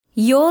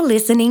You're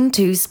listening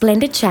to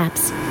Splendid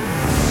Chaps.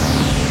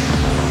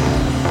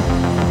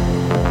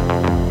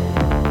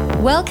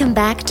 Welcome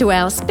back to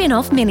our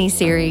spin-off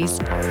mini-series.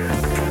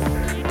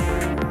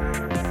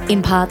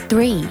 In part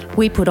 3,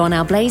 we put on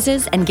our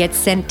blazers and get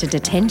sent to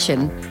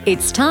detention.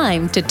 It's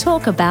time to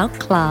talk about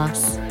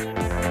class.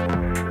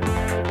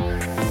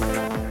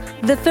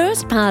 The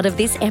first part of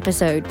this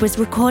episode was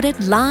recorded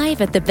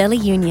live at the Valley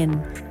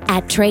Union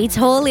at Trades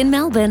Hall in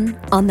Melbourne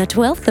on the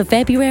 12th of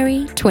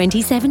February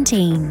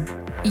 2017.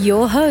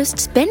 Your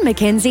hosts, Ben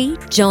McKenzie,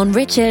 John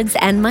Richards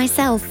and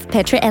myself,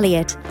 Petra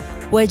Elliott,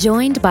 were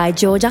joined by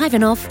George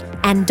Ivanov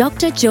and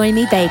Dr.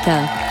 Joymi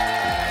Baker.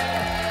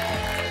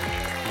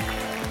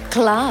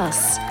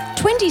 Class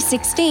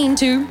 2016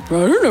 to, I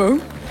don't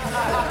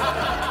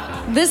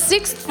know. The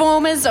sixth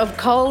formers of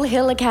Coal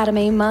Hill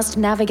Academy must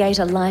navigate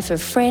a life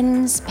of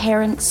friends,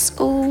 parents,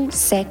 school,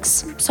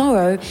 sex,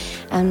 sorrow,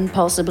 and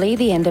possibly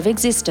the end of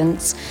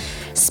existence.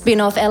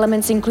 Spin-off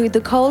elements include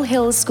the Coal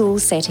Hill School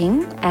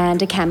setting and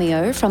a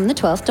cameo from the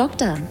 12th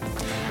Doctor.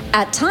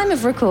 At time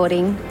of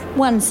recording,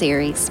 1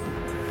 series.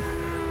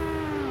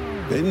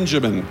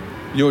 Benjamin,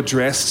 you're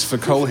dressed for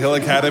Coal Hill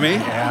Academy?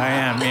 Yeah, I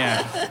am,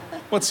 yeah.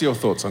 What's your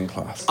thoughts on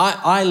Class?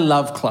 I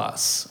love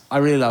Class. I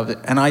really loved it.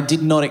 And I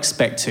did not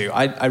expect to.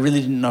 I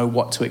really didn't know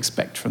what to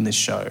expect from this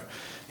show.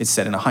 It's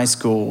set in a high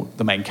school.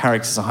 The main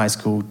characters are high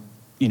school,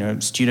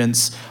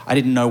 students. I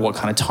didn't know what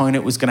kind of tone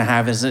it was going to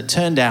have. As it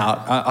turned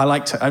out,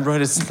 I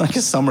wrote a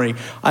summary.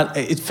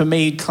 For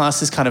me,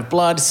 Class is kind of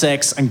blood,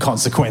 sex, and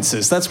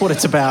consequences. That's what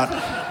it's about.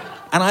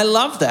 And I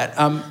love that.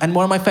 And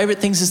one of my favourite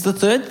things is the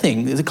third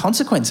thing, the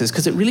consequences,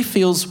 because it really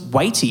feels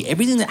weighty.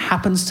 Everything that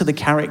happens to the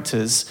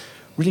characters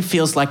really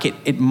feels like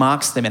it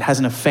marks them. It has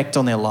an effect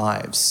on their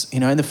lives.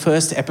 In the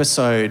first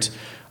episode,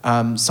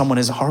 someone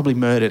is horribly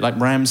murdered, like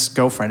Ram's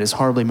girlfriend is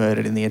horribly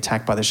murdered in the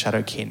attack by the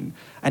Shadowkin.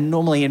 And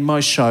normally in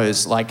most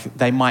shows,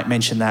 they might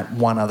mention that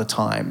one other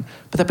time,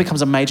 but that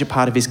becomes a major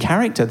part of his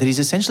character, that he's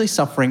essentially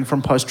suffering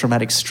from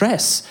post-traumatic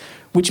stress,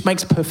 which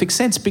makes perfect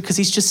sense because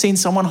he's just seen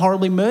someone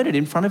horribly murdered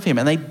in front of him,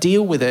 and they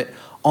deal with it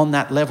on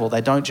that level.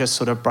 They don't just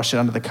sort of brush it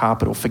under the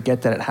carpet or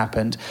forget that it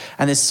happened.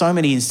 And there's so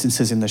many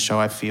instances in the show,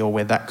 I feel,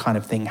 where that kind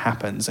of thing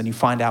happens and you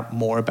find out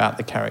more about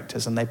the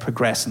characters and they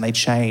progress and they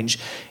change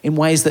in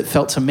ways that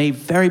felt to me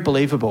very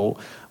believable,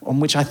 on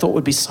which I thought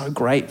would be so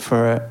great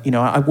for,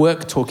 I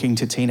work talking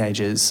to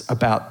teenagers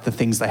about the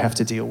things they have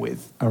to deal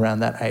with around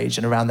that age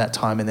and around that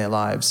time in their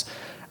lives.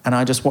 And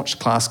I just watched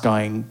Class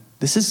going,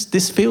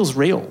 this feels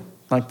real.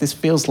 This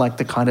feels like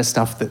the kind of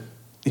stuff that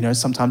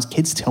sometimes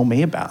kids tell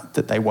me about,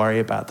 that they worry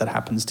about, that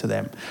happens to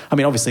them. I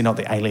mean, obviously not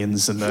the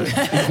aliens and the,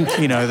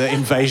 the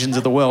invasions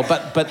of the world,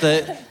 but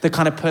the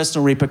kind of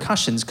personal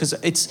repercussions. Because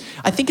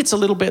I think it's a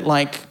little bit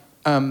like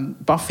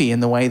Buffy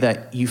in the way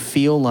that you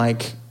feel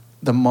like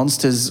the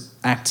monsters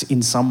act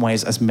in some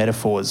ways as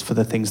metaphors for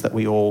the things that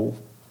we all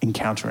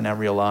encounter in our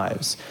real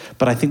lives.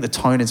 But I think the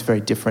tone is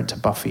very different to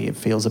Buffy. It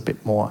feels a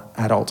bit more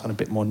adult and a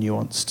bit more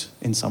nuanced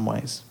in some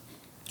ways.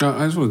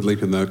 I just want to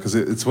leap in there because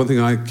it's one thing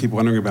I keep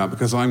wondering about,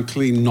 because I'm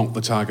clearly not the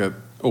target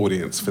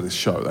audience for this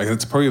show.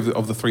 It's probably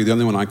of the three, the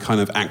only one I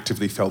kind of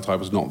actively felt I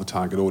was not the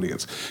target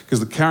audience. Because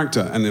the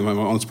character, and if I'm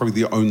honest,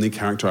 probably the only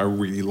character I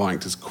really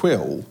liked is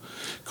Quill.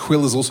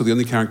 Quill is also the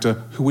only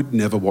character who would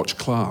never watch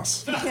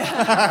Class.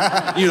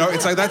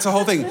 It's like that's the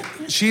whole thing.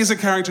 She is a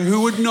character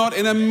who would not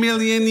in a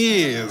million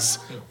years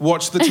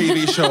watch the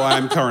TV show I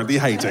am currently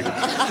hating.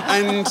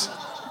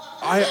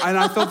 And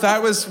I thought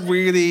that was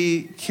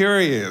really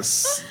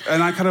curious,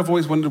 and I kind of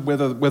always wondered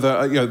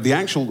whether the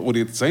actual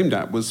audience it's aimed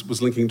at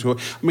was linking to.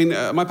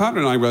 My partner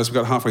and I realised we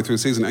got halfway through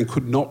the season and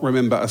could not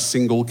remember a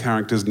single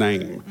character's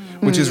name,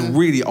 which is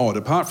really odd.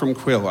 Apart from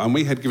Quill, and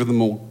we had given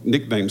them all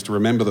nicknames to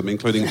remember them,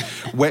 including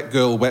Wet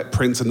Girl, Wet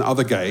Prince, and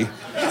Other Gay.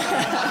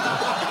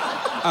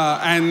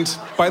 And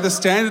by the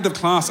standard of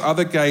Class,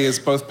 Other Gay is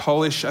both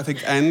Polish, I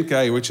think, and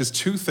gay, which is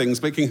two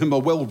things, making him a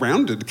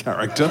well-rounded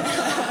character.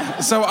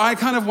 So I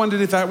kind of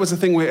wondered if that was a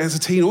thing where, as a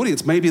teen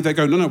audience, maybe they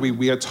go, no,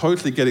 we are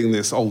totally getting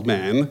this old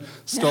man.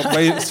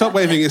 Stop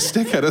waving his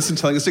stick at us and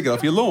telling us to get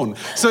off your lawn.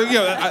 So,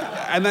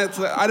 and that's,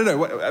 I don't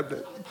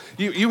know.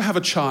 You have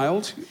a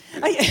child.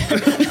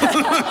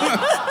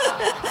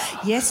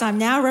 Yes, I'm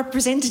now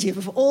representative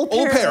of all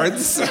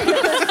parents.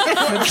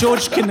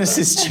 George can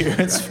assist you,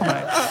 it's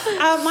fine.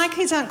 My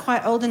kids aren't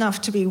quite old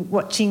enough to be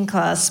watching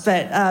Class,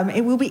 but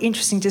it will be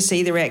interesting to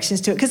see the reactions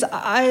to it, because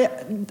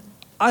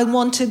I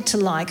wanted to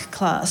like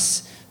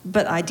Class,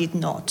 but I did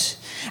not.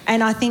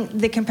 And I think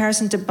the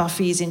comparison to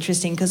Buffy is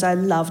interesting because I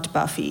loved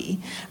Buffy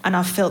and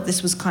I felt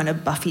this was kind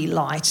of Buffy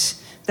light.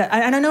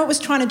 And I know it was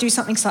trying to do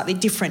something slightly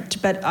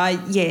different, but I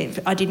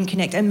didn't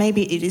connect. And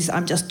maybe it is,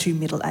 I'm just too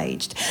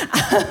middle-aged.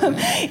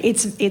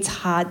 It's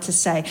hard to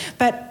say.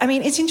 But, I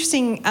mean, it's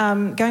interesting,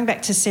 going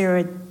back to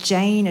Sarah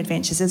Jane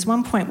Adventures, there's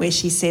one point where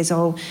she says,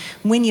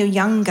 when you're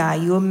younger,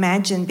 you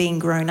imagine being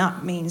grown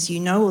up means you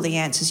know all the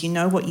answers, you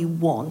know what you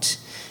want,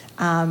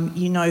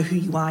 you know who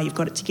you are, you've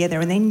got it together,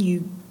 and then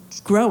you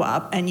grow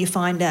up and you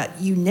find out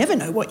you never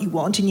know what you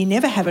want and you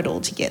never have it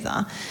all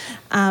together.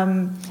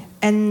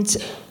 And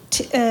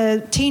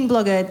teen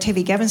blogger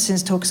Tevi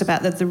Gavinsons talks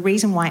about that the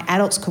reason why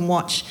adults can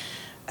watch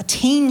a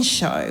teen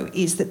show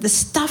is that the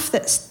stuff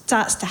that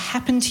starts to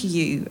happen to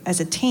you as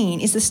a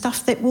teen is the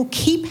stuff that will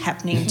keep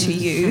happening to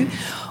you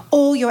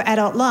all your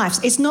adult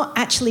lives. It's not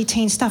actually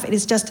teen stuff, it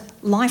is just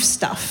life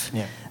stuff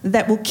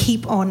that will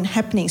keep on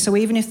happening. So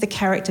even if the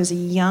characters are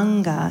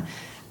younger,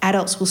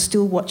 adults will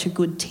still watch a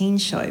good teen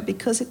show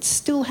because it's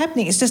still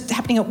happening. It's just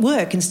happening at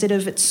work instead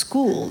of at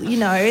school, you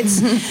know. It's,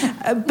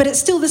 but it's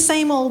still the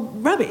same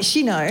old rubbish,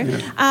 you know.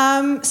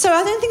 Yeah. So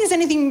I don't think there's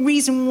anything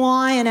reason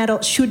why an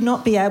adult should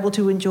not be able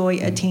to enjoy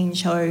a teen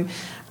show.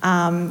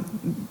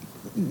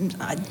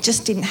 It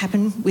just didn't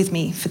happen with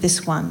me for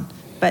this one.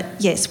 But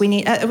yes, we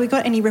need. Have we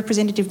got any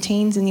representative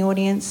teens in the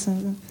audience?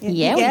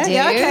 Yeah, we do.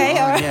 Yeah, okay,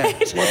 all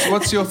right.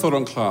 What's your thought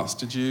on Class?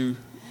 Did you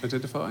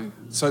identify?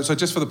 So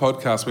just for the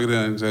podcast, we're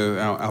going to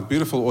our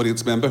beautiful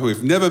audience member who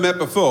we've never met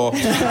before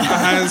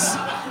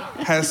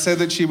has said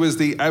that she was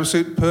the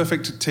absolute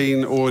perfect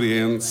teen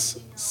audience,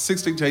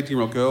 16 to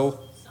 18-year-old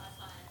girl,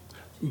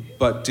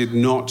 but did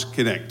not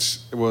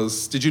connect.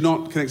 Did you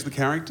not connect to the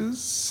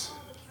characters?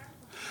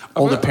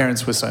 All the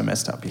parents were so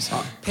messed up, you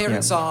said.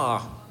 Parents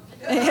are.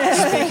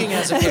 Speaking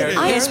as a parent,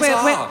 yes,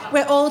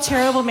 we're all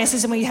terrible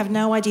messes and we have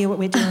no idea what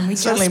we're doing. We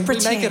just pretend.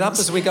 We make it up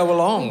as we go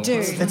along. We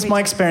do. That's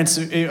my experience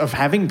of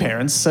having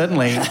parents,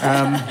 certainly.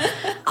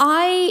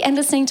 And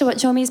listening to what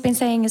Jomi's been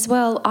saying as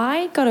well,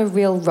 I got a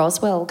real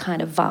Roswell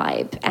kind of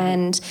vibe.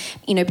 And,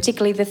 you know,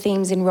 particularly the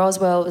themes in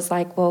Roswell was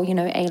like, well, you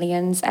know,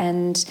 aliens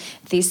and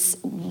this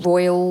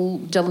royal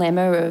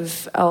dilemma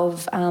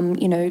of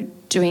you know,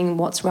 doing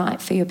what's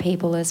right for your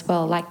people as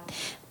well. Like,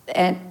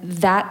 and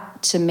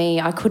that, to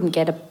me, I couldn't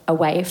get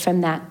away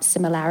from that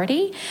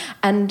similarity.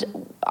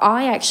 And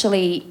I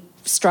actually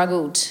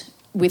struggled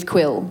with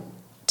Quill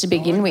to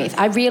begin with.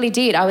 I really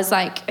did. I was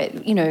like,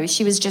 you know,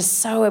 she was just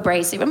so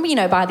abrasive. And, you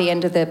know, by the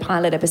end of the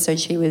pilot episode,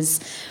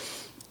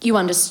 you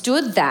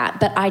understood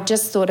that, but I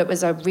just thought it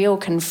was a real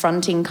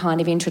confronting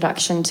kind of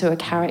introduction to a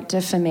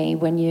character for me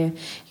when you're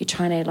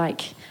trying to,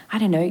 like, I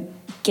don't know,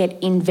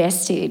 get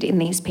invested in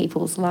these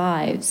people's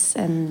lives.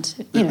 And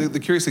you know. The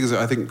curious thing is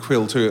that I think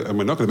Quill too, and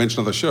we're not going to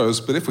mention other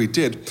shows, but if we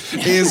did,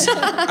 is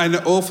an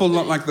awful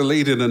lot like the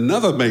lead in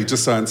another major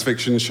science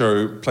fiction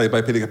show played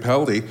by Peter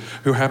Capaldi,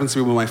 who happens to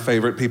be one of my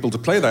favourite people to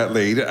play that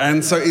lead.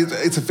 And so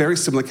it's a very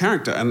similar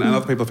character, and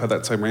other people have had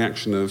that same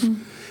reaction of...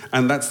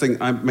 And that's the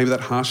thing, maybe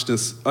that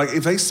harshness... Like,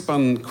 if they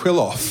spun Quill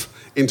off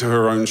into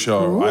her own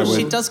show, I would...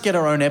 She does get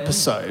her own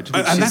episode.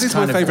 And that is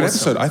my favourite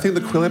episode. I think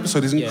the Quill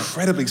episode is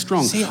incredibly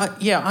strong. See,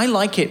 I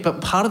like it,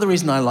 but part of the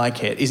reason I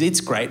like it is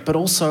it's great, but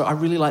also I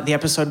really like the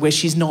episode where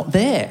she's not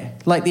there.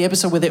 Like the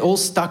episode where they're all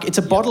stuck... It's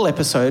a bottle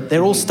episode.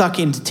 They're all stuck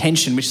in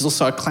detention, which is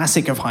also a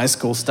classic of high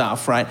school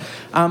stuff, right?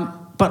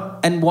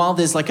 And while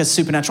there's like a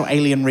supernatural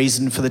alien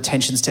reason for the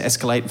tensions to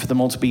escalate, for them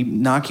all to be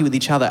narky with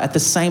each other, at the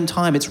same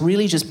time, it's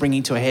really just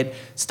bringing to a head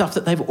stuff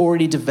that they've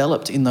already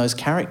developed in those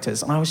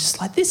characters. And I was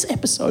just like, this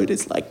episode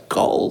is like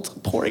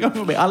gold pouring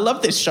over me. I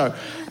love this show.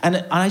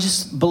 And I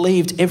just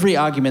believed every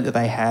argument that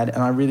they had,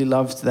 and I really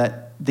loved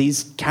that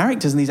these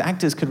characters and these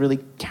actors could really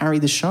carry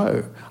the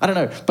show. I don't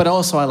know. But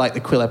also I like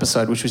the Quill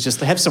episode, which was just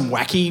they have some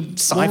wacky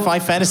sci-fi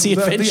fantasy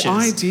adventures. The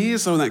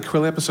ideas on that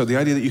Quill episode, the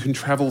idea that you can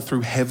travel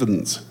through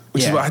heavens,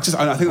 which is what I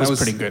think that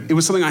was pretty good. It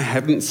was something I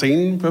hadn't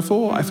seen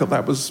before. I felt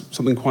that was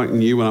something quite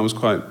new and I was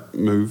quite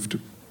moved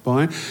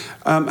by.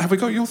 Have we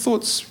got your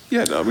thoughts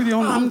yet really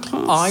on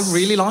Class? I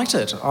really liked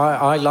it.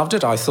 I loved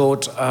it. I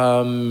thought...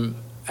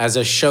 as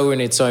a show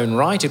in its own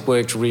right, it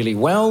worked really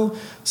well.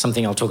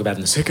 Something I'll talk about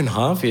in the second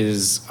half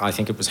is I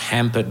think it was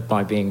hampered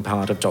by being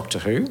part of Doctor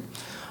Who.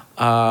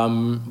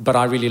 But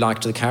I really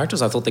liked the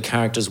characters. I thought the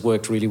characters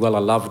worked really well. I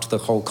loved the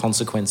whole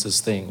consequences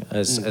thing,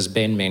 as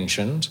Ben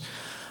mentioned.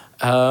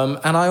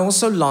 And I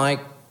also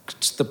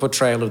liked the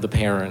portrayal of the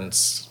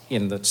parents.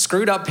 In the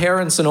screwed up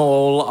parents and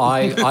all,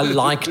 I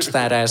liked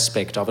that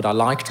aspect of it. I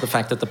liked the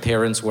fact that the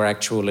parents were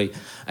actually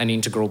an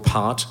integral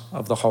part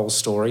of the whole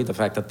story, the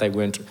fact that they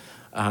weren't...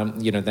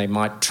 they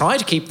might try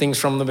to keep things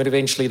from them, but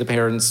eventually the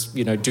parents,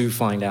 do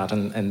find out,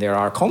 and there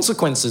are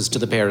consequences to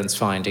the parents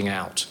finding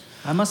out.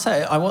 I must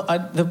say,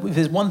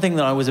 there's one thing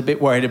that I was a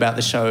bit worried about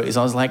the show is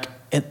I was like,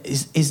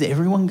 is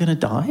everyone going to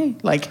die?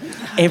 Like,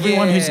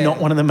 everyone who's not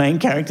one of the main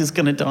characters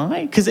going to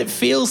die? Because it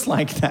feels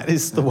like that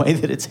is the way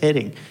that it's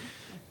heading.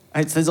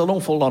 There's an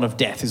awful lot of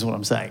death, is what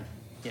I'm saying.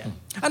 Yeah.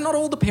 And not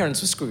all the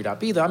parents were screwed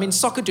up either. I mean,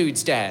 Soccer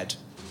Dude's dad...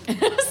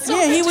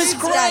 Yeah, he was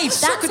great.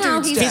 That's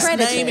how he's His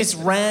credited. name is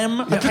Ram.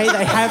 Okay,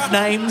 they have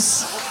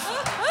names.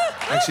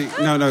 Actually,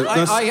 no.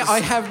 I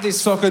have this...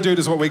 Soccer Dude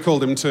is what we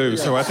called him too,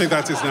 so I think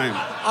that's his name.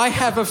 I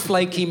have a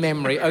flaky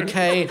memory,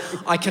 okay?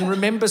 I can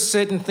remember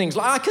certain things.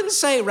 Like I can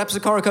say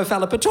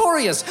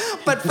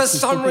Rapsicoricophalopatorius, but for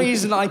some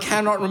reason I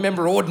cannot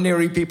remember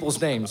ordinary people's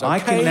names, okay? I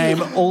can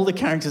name all the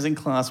characters in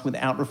Class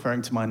without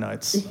referring to my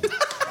notes.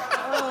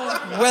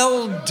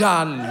 Well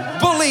done.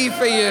 Bully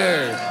for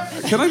you.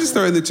 Can I just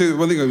throw in the two?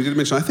 One thing we didn't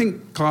mention. I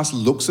think Class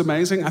looks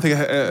amazing. I think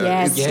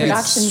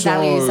production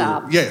values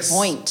are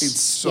point. It's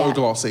so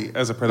glossy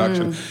as a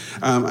production,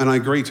 and I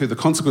agree too. The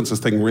consequences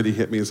thing really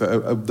hit me as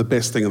the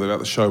best thing about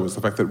the show was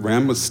the fact that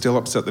Ram was still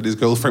upset that his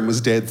girlfriend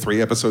was dead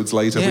 3 episodes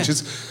later, which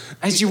is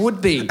as you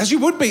would be,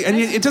 and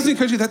it doesn't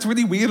occur to you that's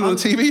really weird on a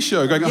TV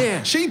show.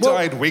 Going, she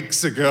died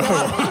weeks ago.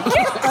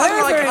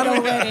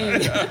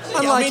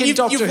 Unlike in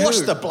Doctor Who, you've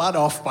washed the blood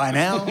off by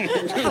now.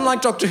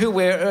 Unlike Doctor Who,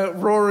 where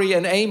Rory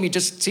and Amy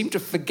just seem to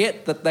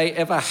forget that they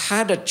ever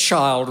had a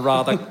child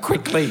rather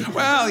quickly.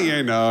 Well,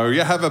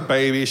 you have a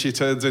baby, she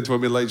turns into a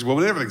middle-aged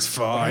woman, everything's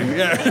fine.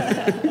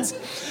 Yeah.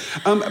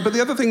 But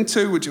the other thing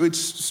too, which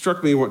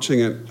struck me watching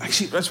it,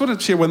 actually, I just want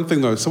to share one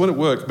thing though. Someone at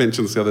work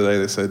mentioned this the other day.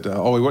 They said,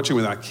 we're watching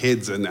with our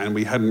kids, and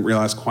we hadn't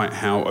realised quite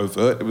how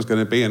overt it was going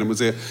to be, and it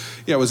was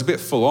a bit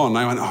full on.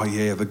 I went,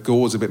 the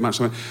gore's a bit much.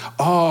 I went,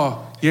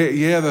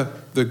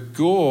 the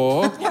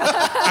gore.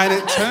 And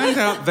it turned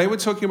out they were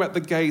talking about the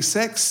gay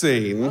sex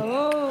scene.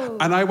 Oh.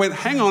 And I went,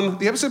 hang on,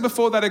 the episode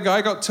before that, a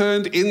guy got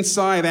turned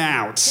inside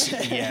out.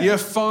 Yeah. You're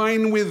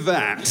fine with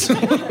that.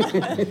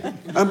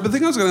 The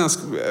thing I was going to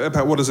ask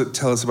about, what does it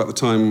tell us about the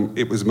time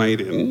it was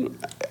made in?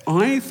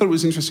 I thought it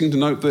was interesting to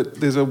note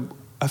that there's a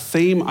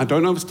theme, I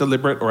don't know if it's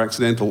deliberate or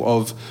accidental,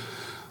 of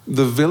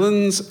the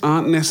villains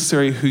aren't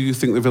necessarily who you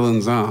think the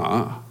villains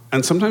are.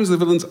 And sometimes the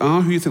villains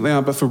are who you think they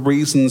are, but for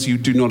reasons you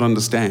do not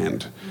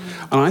understand.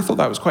 And I thought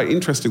that was quite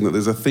interesting, that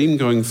there's a theme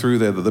going through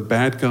there, that the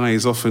bad guy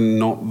is often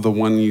not the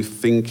one you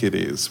think it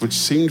is, which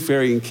seemed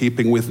very in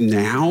keeping with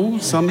now,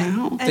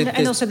 somehow.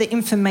 And also the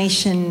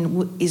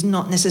information is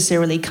not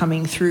necessarily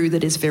coming through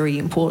that is very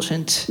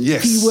important.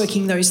 Yes. For you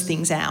working those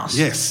things out.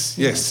 Yes.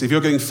 If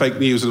you're getting fake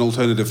news and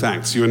alternative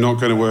facts, you're not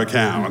going to work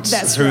out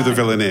who the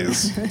villain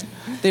is.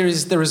 There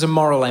is a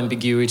moral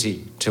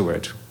ambiguity to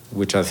it,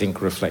 which I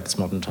think reflects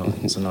modern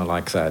times, and I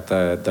like that.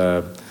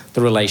 The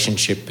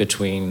relationship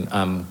between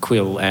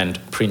Quill and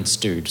Prince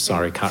Dude.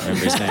 Sorry, can't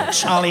remember his name.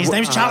 Charlie. His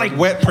name's Charlie.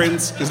 Wet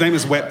Prince. His name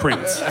is Wet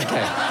Prince. Okay.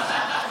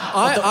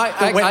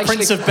 The Wet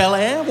Prince of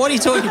Bel-Air? What are you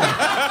talking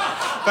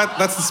about?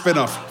 That's the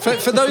spin-off.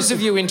 For those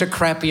of you into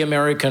crappy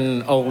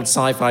American old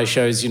sci-fi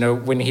shows,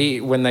 when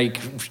his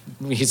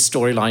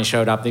storyline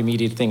showed up, the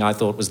immediate thing I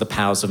thought was the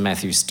powers of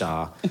Matthew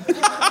Starr.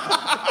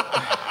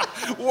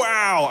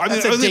 Wow, I'm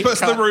the only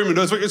person in the room who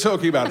knows what you're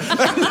talking about.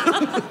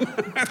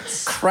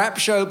 Crap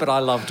show, but I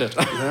loved it.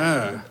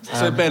 Yeah.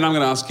 So Ben, I'm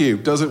going to ask you,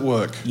 does it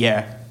work?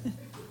 Yeah,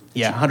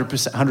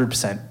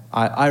 100%.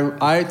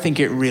 I think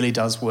it really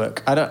does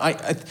work.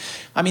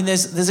 I mean,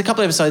 there's a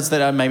couple of episodes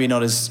that are maybe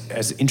not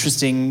as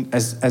interesting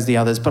as the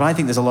others, but I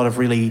think there's a lot of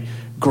really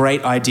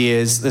great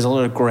ideas. There's a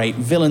lot of great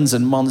villains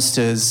and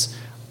monsters.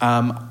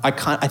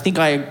 I think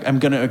I am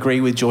going to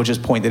agree with George's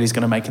point that he's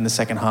going to make in the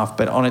second half,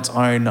 but on its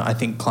own, I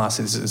think Class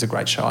is a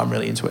great show. I'm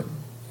really into it.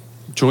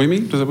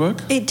 Joy-Me, does it work?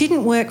 It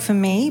didn't work for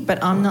me,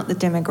 but I'm not the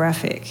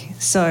demographic.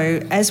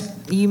 So, as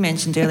you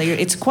mentioned earlier,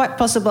 it's quite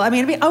possible. I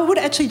mean, I would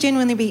actually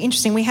genuinely be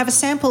interesting. We have a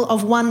sample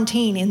of one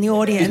teen in the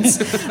audience.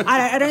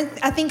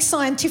 I think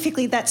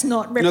scientifically that's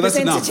not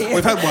representative. No, that's enough.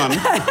 We've had one.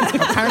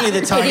 Apparently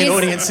the target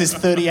audience is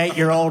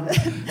 38-year-old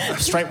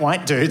straight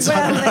white dudes.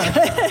 Well,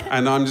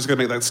 and I'm just going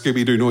to make that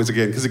Scooby-Doo noise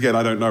again, because again,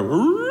 I don't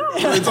know.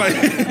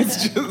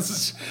 It's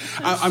just...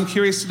 I'm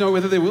curious to know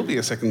whether there will be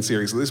a second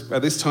series.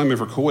 At this time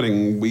of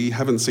recording, we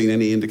haven't seen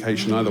any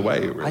indication either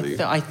way,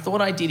 really. I thought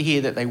I did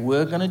hear that they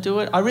were going to do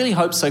it. I really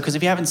hope so, because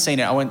if you haven't seen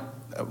it,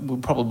 we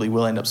probably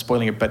will end up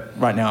spoiling it, but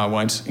right now I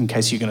won't, in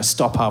case you're going to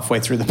stop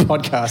halfway through the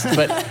podcast.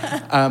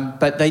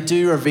 But they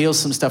do reveal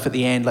some stuff at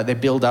the end, like they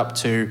build up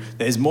to,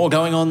 there's more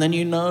going on than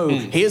you know.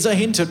 Here's a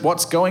hint at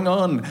what's going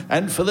on.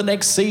 And for the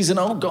next season,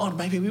 oh God,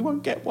 maybe we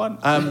won't get one.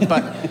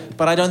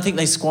 But I don't think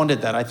they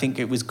squandered that. I think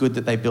it was good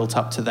that they built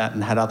up to that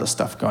and had other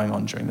stuff going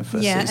on during the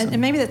first season. Yeah,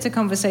 and maybe that's a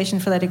conversation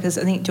for later, because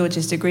I think George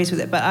just agrees with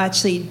it, but I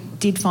actually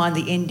did find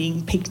the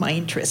ending piqued my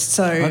interest.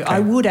 So I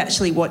would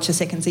actually watch a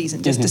second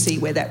season just to see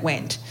where that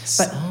went.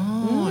 But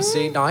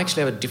see, no, I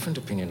actually have a different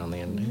opinion on the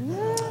ending.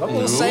 But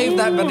we'll save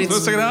that, but it's... the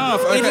second half.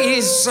 Okay. It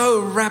is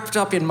so wrapped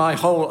up in my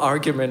whole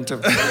argument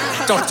of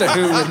Doctor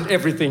Who and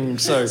everything,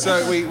 so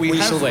we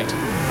shall wait.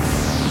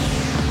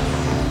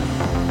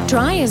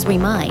 Try as we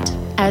might,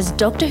 as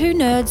Doctor Who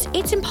nerds,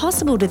 it's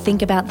impossible to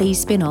think about these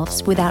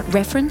spin-offs without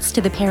reference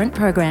to the parent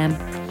program.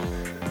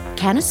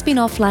 Can a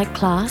spin-off like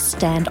Class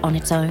stand on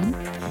its own?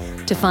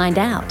 To find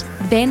out,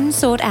 Ben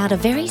sought out a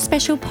very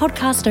special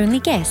podcast-only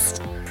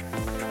guest.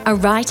 A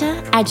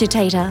writer,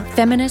 agitator,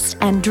 feminist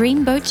and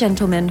dreamboat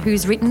gentleman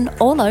who's written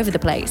all over the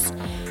place,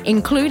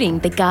 including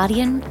The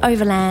Guardian,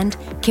 Overland,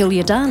 Kill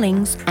Your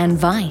Darlings and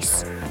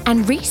Vice,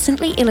 and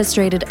recently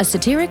illustrated a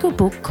satirical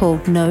book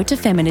called No to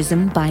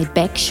Feminism by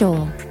Beck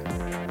Shaw.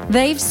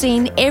 They've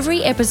seen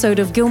every episode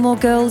of Gilmore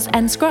Girls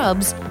and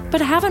Scrubs,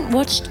 but haven't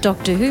watched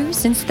Doctor Who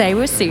since they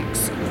were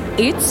 6.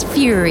 It's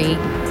Fury.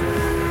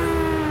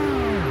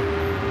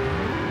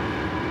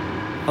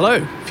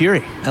 Hello, Fury.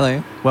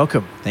 Hello.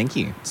 Welcome. Thank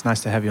you. It's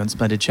nice to have you on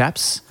Splendid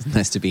Chaps.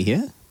 Nice to be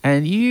here.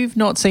 And you've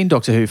not seen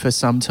Doctor Who for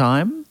some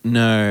time.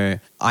 No,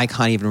 I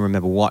can't even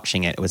remember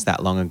watching it. It was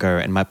that long ago.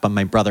 And but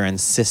my brother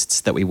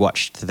insists that we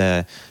watched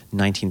the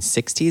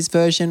 1960s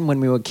version when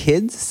we were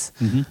kids.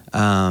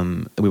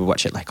 Mm-hmm. We would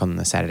watch it like on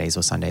the Saturdays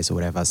or Sundays or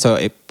whatever. So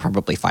it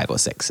probably 5 or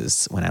 6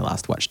 is when I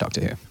last watched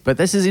Doctor Who. But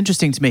this is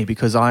interesting to me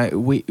because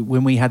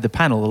when we had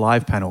the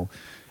live panel,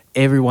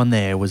 everyone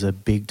there was a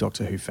big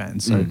Doctor Who fan.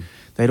 So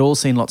they'd all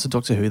seen lots of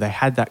Doctor Who. They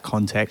had that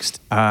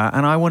context.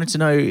 And I wanted to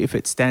know if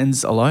it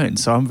stands alone.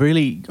 So I'm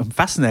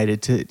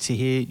fascinated to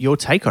hear your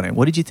take on it.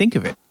 What did you think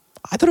of it?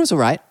 I thought it was all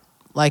right.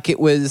 Like, it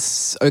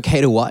was okay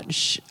to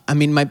watch. I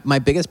mean, my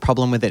biggest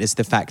problem with it is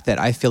the fact that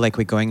I feel like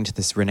we're going to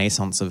this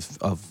renaissance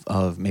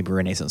of maybe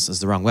renaissance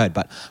is the wrong word,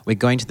 but we're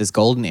going to this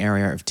golden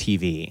era of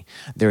TV.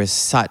 There is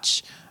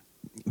such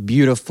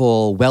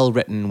beautiful,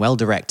 well-written,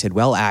 well-directed,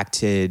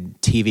 well-acted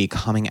TV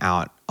coming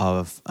out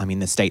of,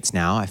 the States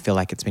now. I feel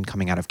like it's been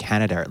coming out of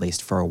Canada at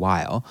least for a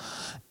while.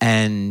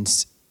 And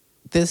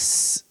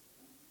this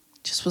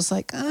just was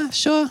like,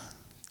 sure.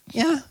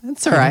 Yeah,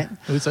 it's all right.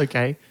 It was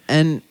okay.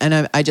 And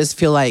I just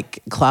feel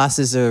like Class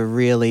is a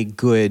really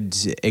good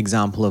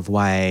example of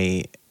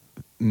why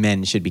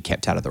men should be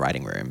kept out of the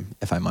writing room,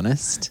 if I'm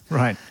honest.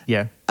 Right,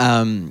 yeah.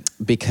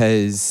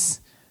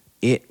 Because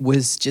it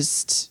was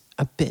just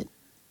a bit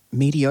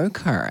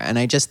mediocre. And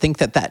I just think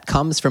that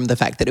comes from the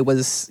fact that it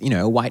was,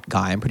 a white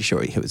guy. I'm pretty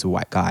sure it was a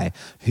white guy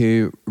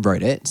who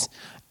wrote it.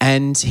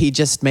 And he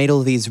just made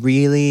all these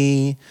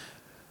really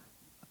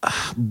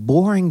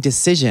boring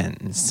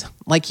decisions.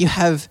 Like, you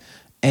have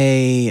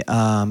a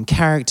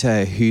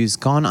character who's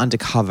gone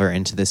undercover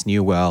into this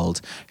new world,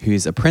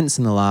 who's a prince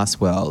in the last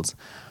world.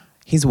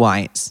 He's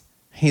white.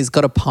 He's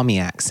got a Pommy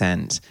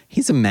accent.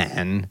 He's a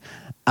man.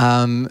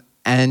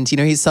 And,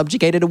 he's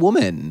subjugated a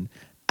woman,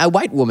 a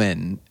white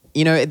woman.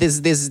 There's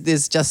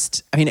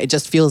just, it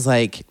just feels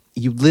like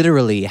you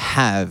literally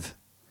have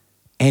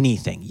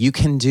anything. You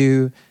can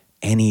do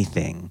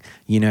anything.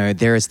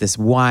 There is this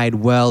wide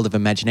world of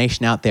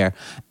imagination out there.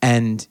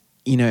 And,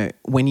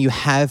 when you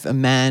have a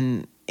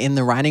man in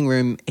the writing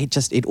room,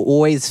 it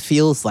always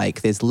feels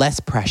like there's less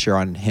pressure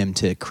on him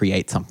to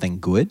create something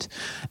good.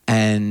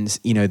 And,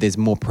 there's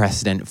more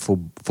precedent for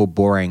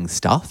boring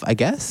stuff, I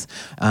guess.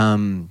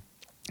 And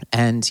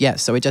yeah,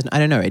 so I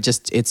don't know.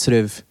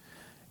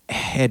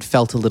 It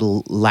felt a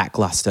little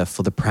lackluster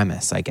for the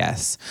premise, I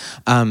guess.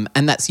 And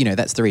that's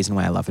the reason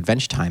why I love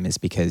Adventure Time, is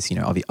because,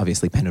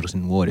 obviously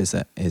Pendleton Ward is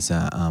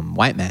a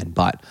white man,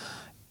 but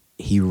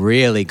he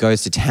really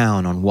goes to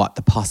town on what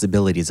the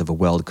possibilities of a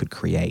world could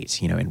create,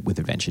 with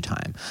Adventure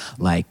Time.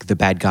 Like, the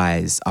bad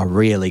guys are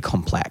really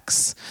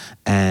complex,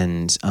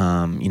 and,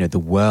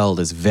 the world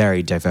is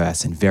very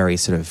diverse and very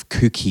sort of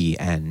kooky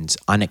and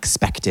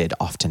unexpected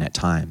often at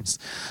times.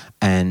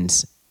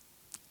 And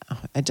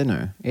I don't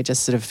know. It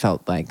just sort of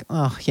felt like,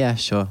 oh, yeah,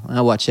 sure,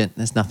 I'll watch it.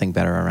 There's nothing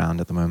better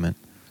around at the moment.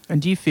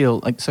 And do you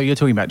feel like, so you're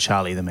talking about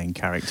Charlie, the main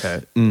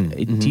character.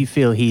 Do you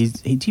feel he's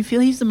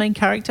the main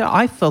character?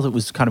 I felt it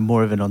was kind of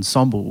more of an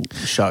ensemble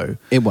show.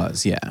 It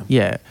was, yeah.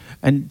 Yeah.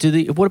 And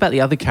what about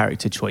the other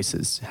character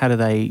choices? How do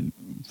they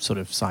sort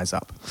of size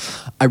up?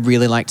 I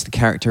really liked the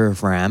character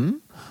of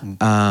Ram.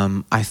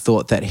 I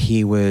thought that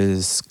he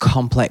was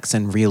complex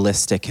and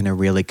realistic in a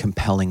really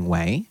compelling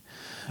way.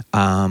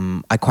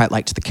 I quite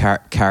liked the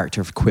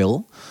character of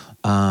Quill.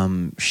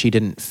 She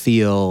didn't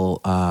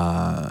feel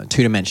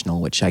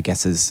two-dimensional, which I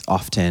guess is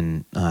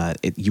often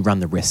you run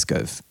the risk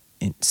of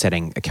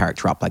setting a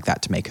character up like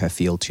that to make her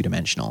feel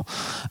two-dimensional.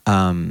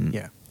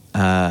 So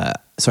I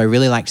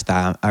really liked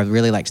that. I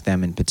really liked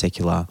them in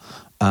particular.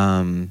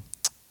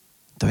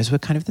 Those were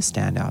kind of the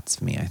standouts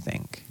for me, I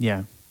think.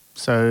 Yeah.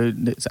 So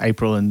it's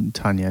April and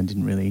Tanya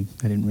didn't really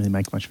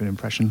make much of an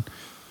impression.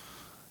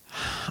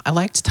 I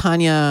liked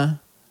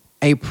Tanya.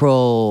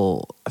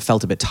 April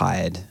felt a bit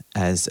tired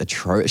as a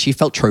trope. She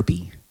felt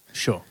tropey.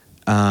 Sure.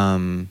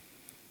 And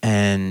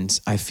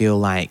I feel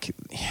like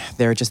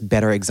there are just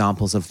better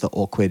examples of the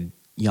awkward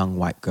young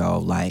white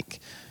girl, like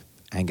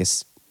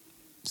Angus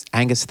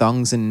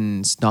Thongs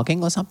and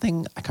Snogging or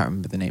something. I can't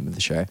remember the name of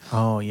the show.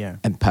 Oh, yeah.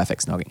 And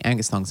Perfect Snogging.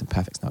 Angus Thongs and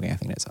Perfect Snogging, I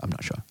think it's, I'm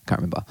not sure. Can't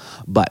remember.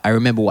 But I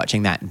remember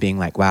watching that and being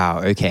like,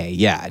 wow, okay,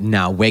 yeah,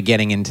 now we're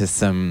getting into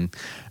some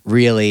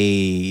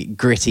really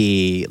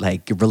gritty,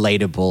 like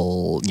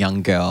relatable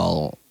young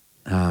girl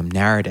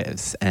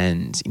narratives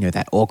and,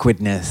 that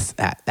awkwardness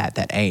at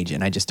that age.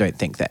 And I just don't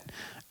think that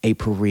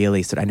April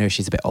really I know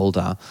she's a bit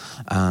older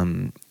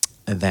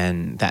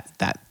than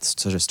that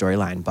sort of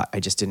storyline, but I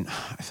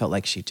felt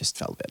like she just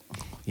felt a bit,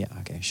 yeah,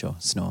 okay, sure,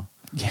 snore.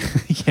 Yeah,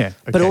 yeah. Okay.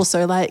 But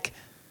also, like,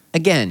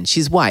 again,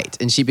 she's white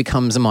and she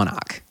becomes a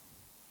monarch,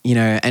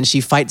 and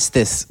she fights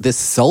this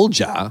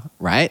soldier,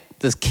 right?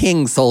 This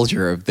king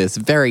soldier of this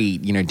very,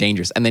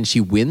 dangerous, and then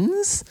she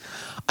wins.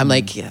 I'm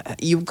like,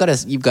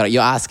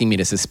 you're asking me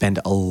to suspend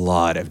a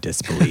lot of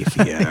disbelief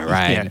here,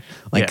 right?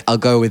 I'll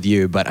go with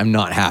you, but I'm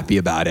not happy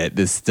about it.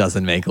 This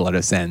doesn't make a lot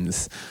of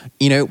sense.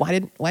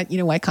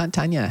 Why can't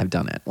Tanya have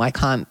done it? Why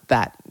can't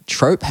that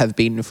trope have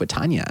been for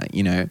Tanya,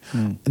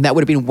 And that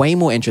would have been way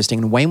more interesting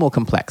and way more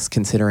complex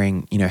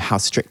considering, how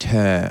strict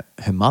her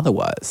mother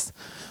was.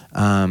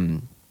 I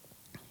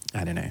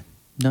don't know.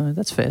 No,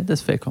 that's fair.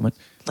 That's a fair comment.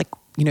 Like,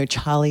 you know,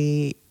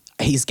 Charlie,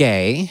 he's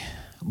gay,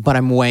 but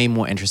I'm way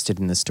more interested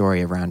in the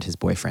story around his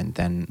boyfriend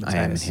than I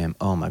am in him.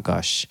 Oh my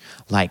gosh.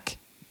 Like,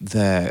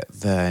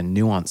 the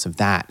nuance of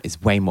that is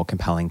way more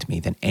compelling to me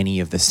than any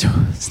of the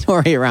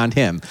story around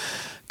him.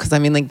 Because I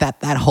mean, like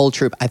that whole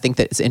trope, I think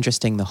that it's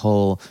interesting, the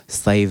whole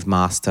slave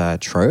master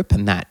trope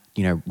and that,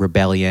 you know,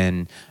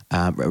 rebellion,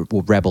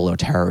 rebel or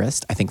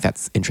terrorist. I think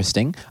that's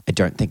interesting. I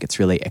don't think it's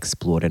really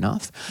explored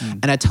enough.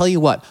 And I tell you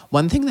what,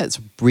 one thing that's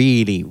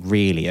really,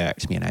 really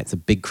irked me, and it's a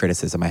big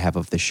criticism I have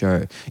of the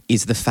show,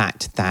 is the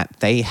fact that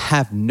they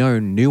have no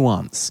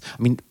nuance.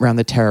 I mean, around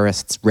the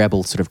terrorists,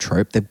 rebel sort of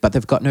trope, but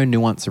they've got no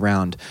nuance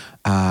around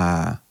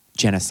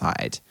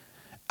genocide.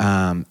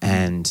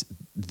 And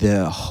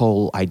the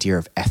whole idea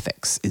of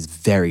ethics is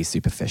very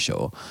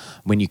superficial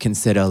when you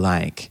consider,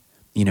 like,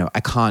 you know, I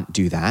can't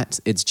do that.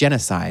 It's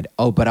genocide.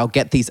 Oh, but I'll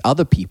get these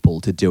other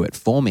people to do it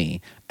for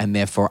me, and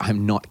therefore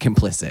I'm not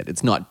complicit.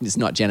 It's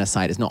not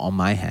genocide. It's not on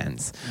my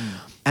hands.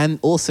 And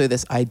also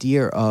this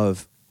idea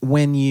of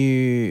when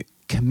you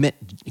commit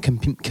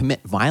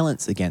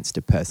violence against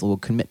a person, or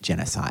commit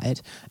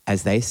genocide,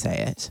 as they say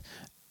it,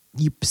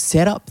 you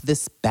set up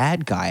this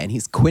bad guy, and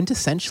he's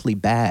quintessentially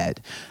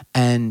bad.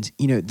 And,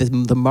 you know,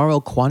 the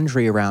moral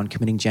quandary around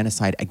committing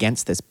genocide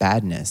against this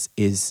badness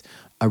is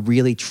a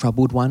really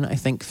troubled one, I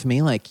think, for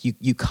me. Like,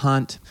 you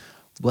can't,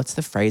 what's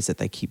the phrase that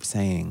they keep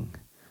saying?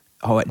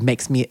 Oh, it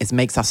makes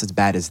us as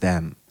bad as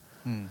them.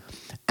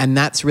 And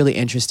that's really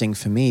interesting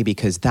for me,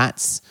 because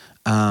that's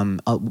a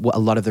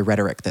lot of the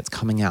rhetoric that's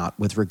coming out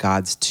with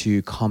regards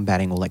to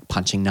combating, or like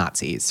punching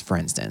Nazis, for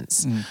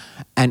instance.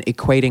 And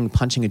equating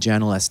punching a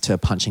journalist to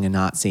punching a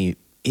Nazi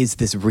is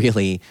this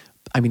really,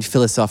 I mean,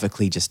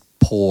 philosophically just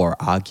poor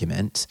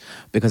argument,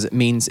 because it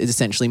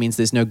essentially means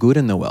there's no good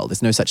in the world.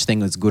 There's no such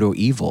thing as good or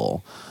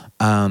evil.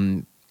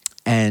 And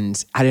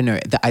I don't know,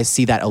 I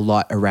see that a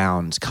lot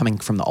around, coming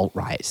from the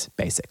alt-right,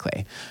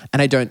 basically.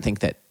 And I don't think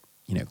that,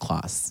 you know,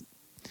 class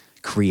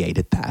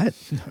created that.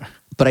 No.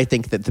 But I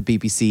think that the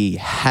BBC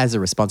has a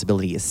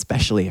responsibility,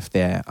 especially if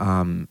they're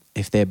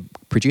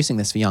producing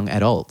this for young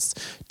adults,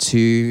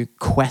 to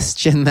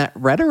question that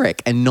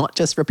rhetoric and not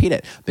just repeat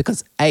it.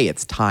 Because A,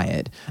 it's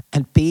tired,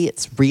 and B,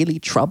 it's really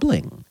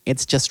troubling.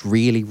 It's just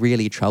really,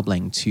 really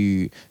troubling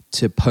to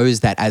pose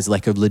that as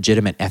like a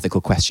legitimate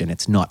ethical question.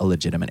 It's not a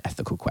legitimate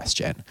ethical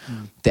question.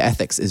 The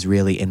ethics is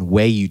really in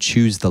where you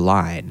choose the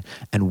line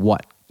and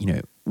what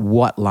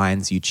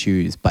lines you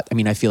choose. But I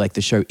mean, I feel like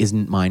the show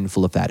isn't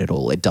mindful of that at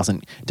all. It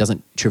doesn't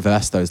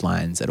traverse those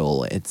lines at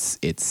all. It's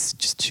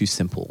just too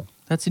simple.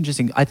 That's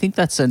interesting. I think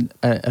that's an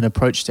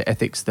approach to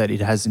ethics that it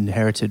has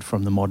inherited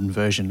from the modern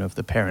version of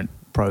the Parent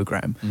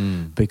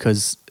program,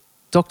 because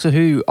Doctor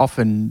Who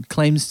often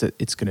claims that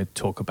it's going to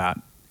talk about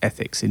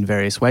ethics in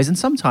various ways, and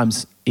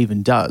sometimes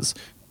even does,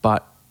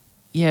 but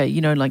yeah, you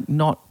know, like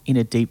not in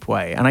a deep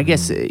way. And I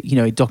guess, you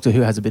know, Doctor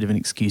Who has a bit of an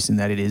excuse in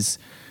that it is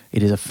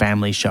a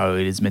family show.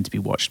 It is meant to be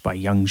watched by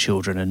young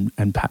children,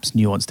 and perhaps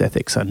nuanced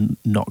ethics are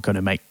not going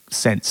to make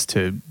sense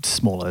to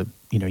smaller,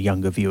 you know,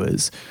 younger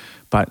viewers.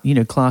 But, you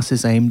know, Class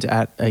is aimed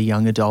at a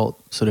young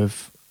adult sort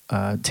of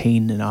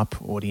teen and up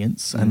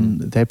audience, and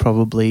they're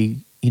probably,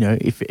 you know,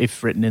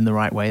 if written in the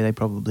right way, they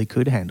probably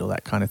could handle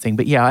that kind of thing.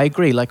 But yeah, I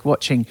agree. Like,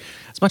 watching,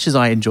 as much as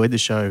I enjoyed the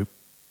show,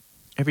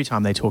 every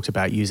time they talked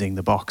about using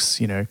the box,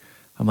 you know,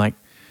 I'm like,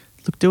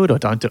 look, do it or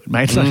don't do it,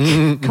 mate.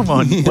 Like, come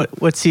on,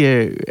 what's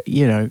your,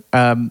 you know,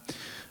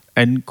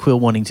 and Quill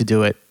wanting to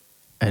do it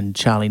and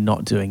Charlie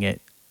not doing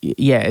it.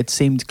 Yeah, it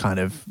seemed kind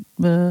of,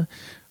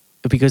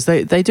 because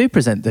they do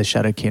present the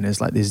Shadowkin as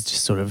like this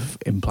just sort of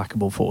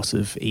implacable force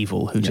of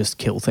evil who just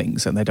kill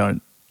things, and they're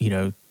kind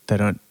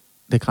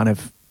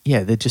of,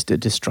 yeah, they're just a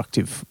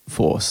destructive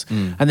force.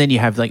 And then you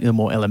have like the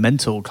more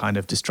elemental kind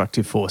of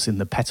destructive force in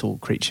the petal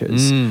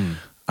creatures.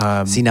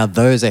 See, now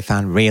those I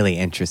found really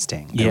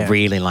interesting. Yeah. I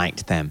really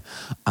liked them.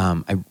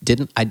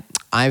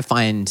 I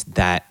find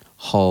that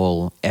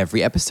whole,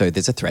 every episode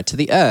there's a threat to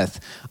the Earth.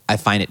 I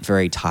find it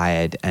very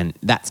tired, and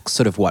that's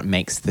sort of what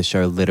makes the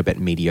show a little bit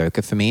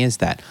mediocre for me, is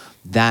that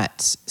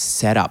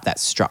setup, that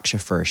structure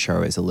for a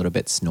show is a little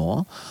bit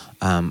snore.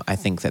 I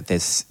think that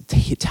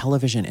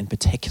television in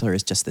particular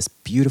is just this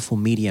beautiful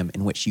medium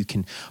in which you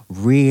can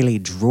really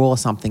draw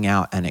something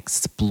out and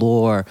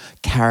explore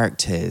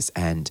characters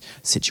and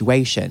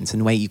situations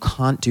in a way you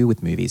can't do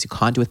with movies, you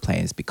can't do with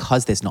plays,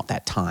 because there's not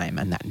that time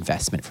and that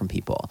investment from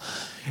people.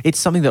 It's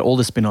something that all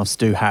the spin-offs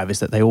do have, is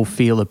that they all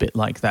feel a bit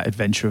like that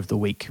Adventure of the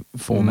Week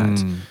format.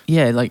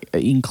 Yeah, like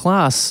in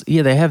Class,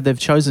 yeah, they've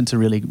chosen to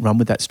really run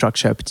with that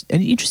structure.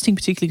 And interesting,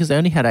 particularly because they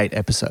only had 8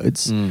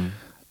 episodes.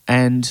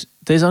 And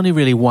there's only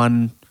really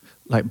one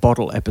like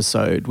bottle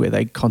episode where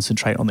they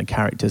concentrate on the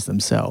characters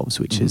themselves,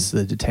 which is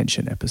the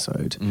detention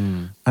episode,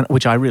 and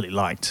which I really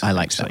liked. I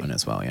liked that one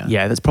as well, yeah.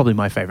 Yeah, that's probably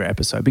my favourite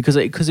episode, because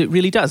it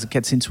really does. It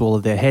gets into all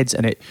of their heads,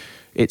 and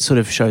it sort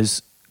of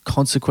shows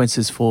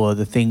consequences for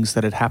the things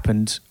that had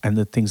happened and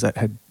the things that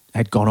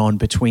had gone on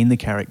between the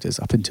characters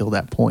up until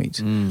that point.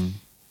 And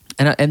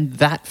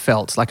that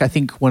felt like, I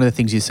think one of the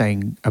things you're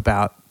saying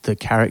about the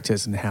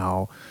characters and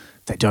how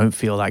they don't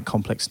feel like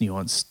complex,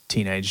 nuanced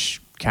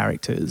teenage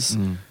characters.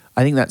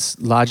 I think that's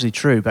largely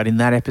true, but in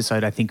that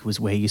episode, I think was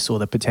where you saw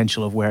the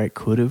potential of where it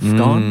could have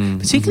gone,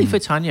 particularly for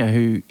Tanya,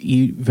 who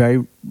you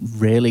very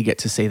rarely get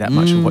to see that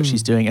much of what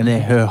she's doing. And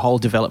then her whole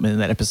development in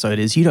that episode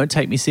is, you don't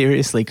take me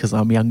seriously because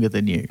I'm younger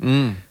than you.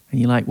 And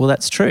you're like, well,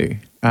 that's true.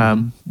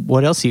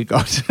 What else you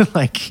got?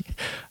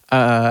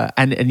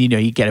 And you know,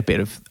 you get a bit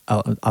of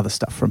other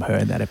stuff from her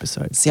in that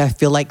episode. See, I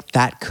feel like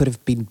that could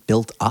have been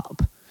built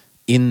up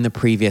in the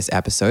previous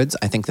episodes.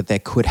 I think that there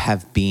could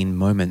have been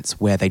moments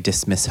where they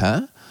dismiss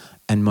her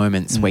and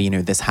moments where, you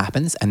know, this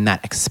happens, and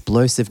that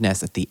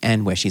explosiveness at the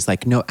end where she's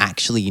like, no,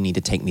 actually, you need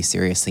to take me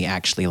seriously.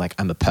 Actually, like,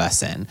 I'm a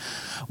person,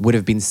 would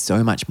have been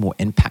so much more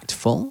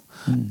impactful,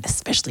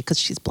 especially because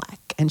she's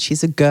black and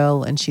she's a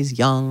girl and she's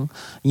young.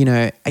 You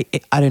know,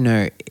 I don't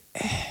know.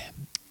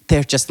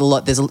 There's just a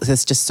lot.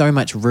 There's just so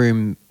much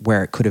room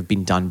where it could have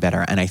been done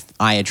better, and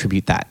I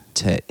attribute that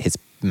to his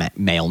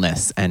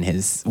maleness and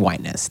his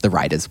whiteness, the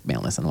writer's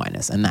maleness and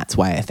whiteness, and that's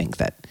why I think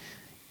that,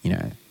 you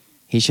know,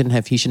 he shouldn't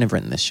have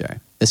written this show.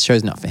 This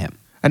show's not for him.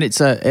 And it's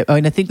I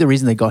think the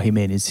reason they got him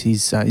in is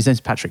his name's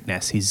Patrick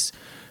Ness. He's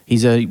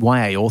a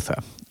YA author,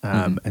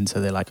 and so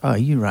they're like, oh,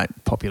 you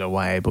write popular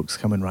YA books,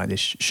 come and write this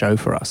show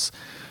for us.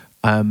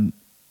 And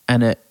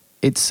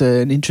it's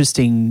an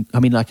interesting.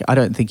 I mean, like, I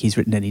don't think he's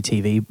written any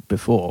TV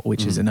before,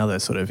 which is another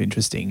sort of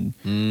interesting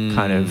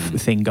kind of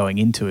thing going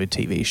into a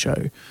TV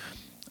show.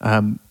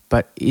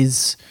 But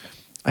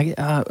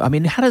I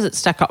mean, how does it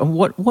stack up? And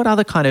what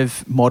other kind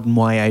of modern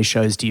YA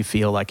shows do you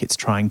feel like it's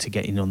trying to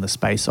get in on the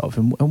space of?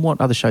 And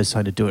what other shows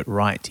trying to do it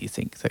right, do you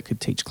think, that could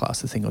teach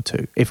Class a thing or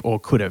two? If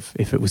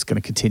it was going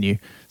to continue?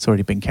 It's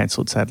already been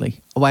cancelled, sadly.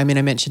 Well, I mean,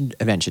 I mentioned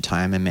Adventure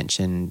Time.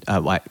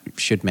 I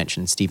should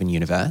mention Steven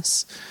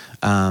Universe,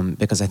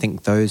 because I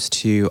think those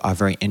two are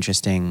very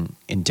interesting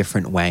in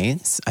different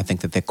ways. I think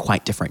that they're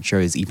quite different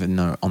shows, even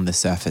though on the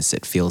surface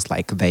it feels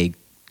like they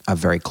are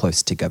very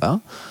close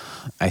together.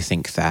 I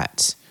think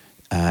that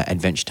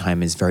Adventure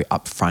Time is very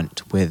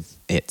upfront with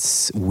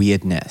its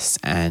weirdness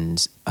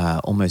and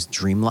almost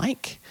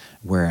dreamlike,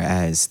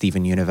 whereas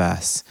Steven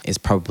Universe is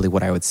probably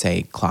what I would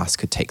say Class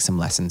could take some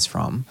lessons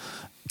from,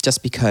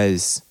 just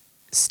because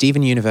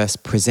Steven Universe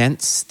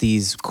presents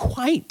these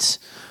quite,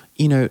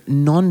 you know,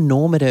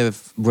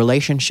 non-normative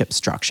relationship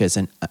structures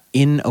and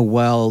in a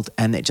world,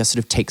 and it just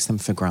sort of takes them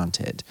for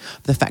granted.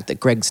 The fact that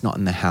Greg's not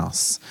in the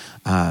house,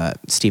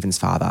 Steven's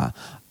father,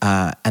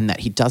 and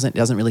that he doesn't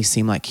really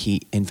seem like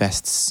he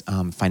invests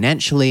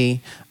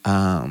financially,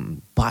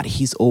 but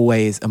he's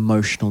always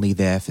emotionally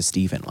there for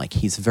Steven. Like,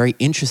 he's a very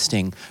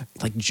interesting,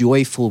 like,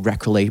 joyful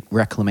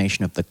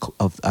reclamation of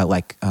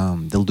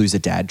the loser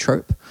dad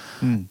trope,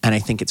 and I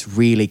think it's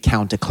really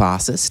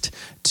counterclassist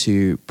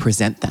to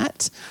present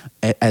that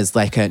as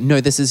like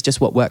no, this is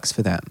just what works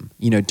for them.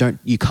 You know,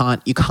 you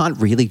can't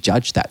really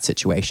judge that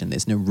situation.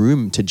 There's no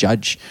room to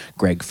judge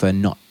Greg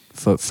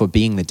for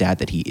being the dad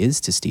that he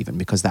is to Steven,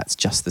 because that's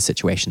just the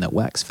situation that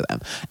works for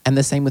them. And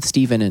the same with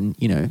Steven and,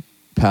 you know,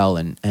 Pearl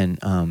and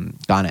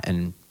Garnet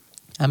and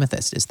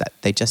Amethyst, is that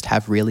they just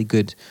have really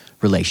good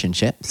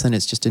relationships, and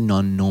it's just a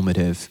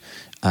non-normative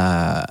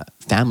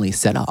family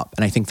setup.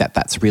 And I think that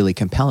that's really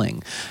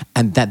compelling,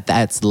 and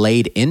that's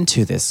laid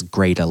into this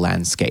greater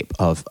landscape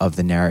of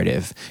the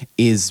narrative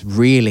is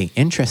really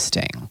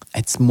interesting.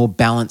 It's more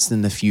balanced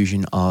than the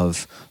fusion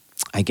of,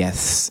 I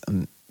guess,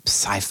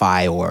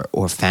 sci-fi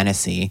or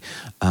fantasy.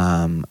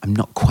 I'm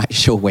not quite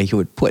sure where you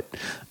would put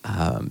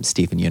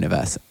Steven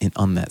Universe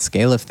on that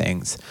scale of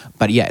things.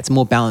 But yeah, it's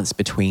more balanced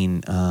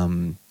between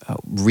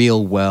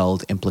real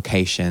world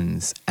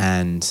implications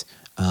and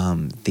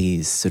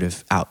these sort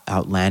of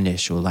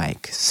outlandish or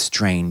like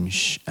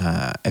strange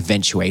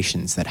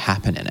eventuations that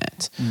happen in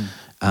it.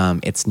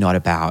 It's not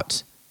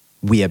about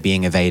we are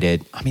being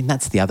invaded. I mean,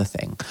 that's the other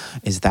thing,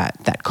 is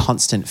that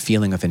constant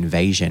feeling of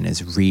invasion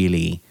is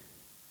really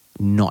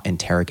not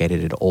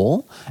interrogated at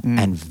all,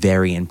 and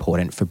very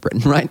important for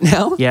Britain right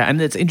now. Yeah, and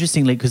it's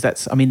interestingly, because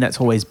that's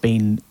always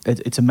been,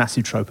 it's a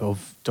massive trope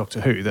of Doctor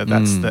Who,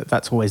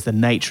 that's always the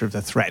nature of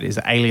the threat, is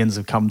that aliens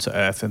have come to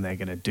Earth and they're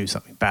going to do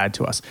something bad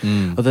to us.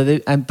 But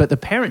the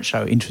parent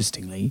show,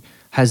 interestingly,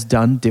 has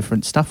done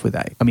different stuff with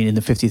that. I mean, in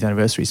the 50th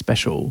anniversary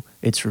special,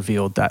 it's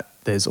revealed that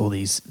there's all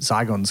these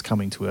Zygons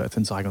coming to Earth,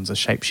 and Zygons are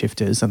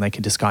shapeshifters and they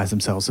can disguise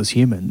themselves as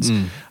humans.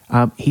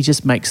 He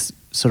just makes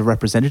sort of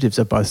representatives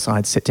of both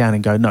sides sit down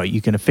and go, no,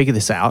 you're going to figure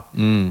this out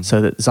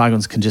so that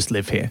Zygons can just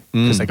live here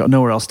because they've got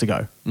nowhere else to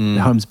go. Their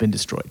home's been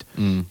destroyed.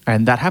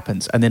 And that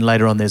happens. And then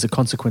later on, there's a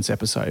consequence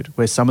episode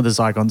where some of the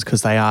Zygons,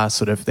 because they are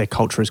sort of, their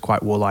culture is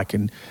quite warlike,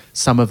 and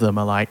some of them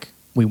are like,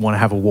 we want to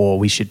have a war,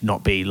 we should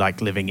not be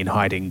like living in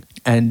hiding.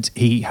 And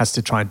he has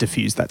to try and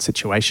diffuse that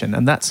situation.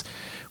 And that's,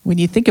 when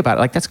you think about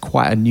it, like, that's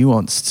quite a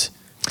nuanced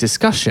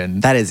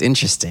discussion. That is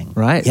interesting.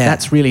 Right? Yeah.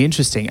 That's really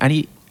interesting.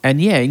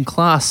 And yeah, in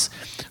Class,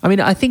 I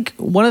mean, I think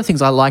one of the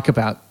things I like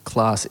about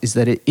Class is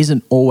that it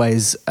isn't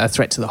always a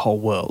threat to the whole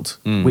world,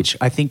 which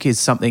I think is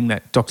something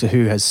that Doctor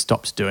Who has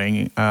stopped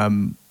doing.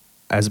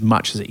 as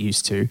much as it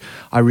used to.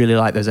 I really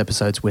like those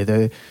episodes where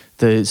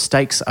the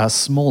stakes are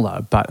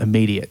smaller but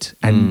immediate,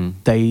 and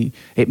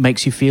it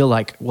makes you feel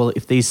like, well,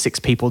 if these 6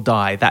 people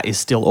die, that is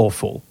still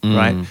awful,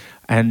 right?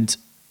 And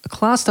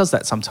Class does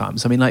that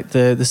sometimes. I mean, like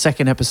the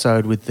second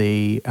episode with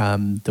the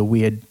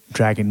weird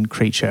dragon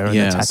creature and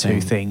the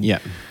tattoo thing. Yeah.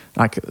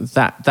 Like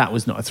that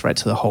was not a threat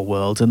to the whole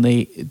world. And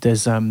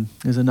there's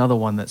another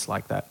one that's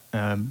like that.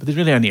 But there's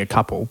really only a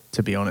couple,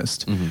 to be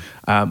honest.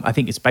 I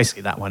think it's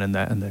basically that one and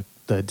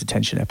the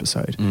detention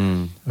episode. I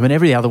mean,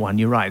 every other one,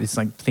 you're right. It's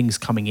like things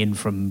coming in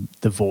from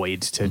the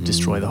void to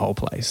destroy the whole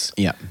place.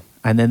 Yeah.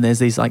 And then there's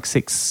these like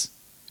 6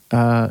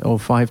 or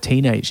 5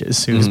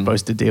 teenagers who are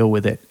supposed to deal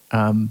with it,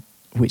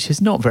 which is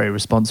not very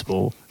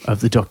responsible of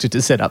the Doctor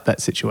to set up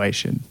that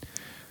situation.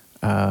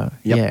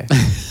 Yeah,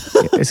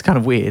 it's kind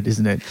of weird,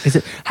 isn't it?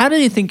 How do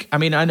you think? I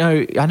mean, I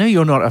know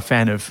you're not a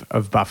fan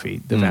of Buffy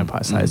the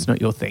Vampire Slayer. It's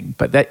not your thing,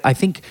 but I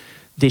think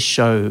this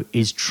show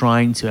is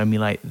trying to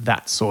emulate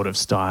that sort of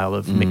style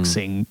of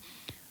mixing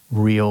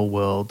real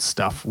world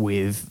stuff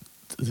with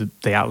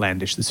the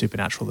outlandish, the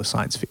supernatural, the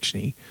science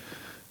fiction-y.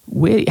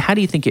 How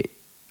do you think it?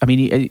 I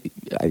mean,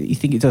 you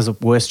think it does a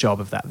worse job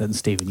of that than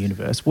Steven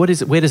Universe? Where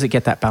does it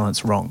get that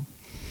balance wrong?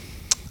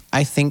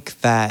 I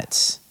think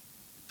that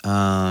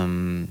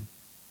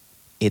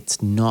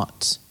it's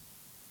not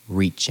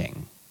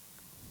reaching.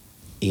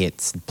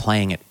 It's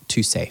playing it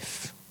too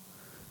safe.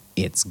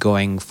 It's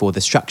going for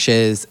the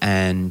structures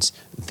and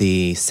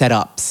the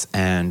setups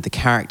and the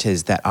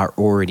characters that are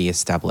already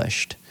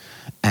established.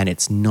 And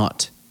it's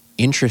not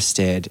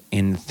interested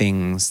in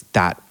things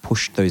that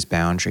push those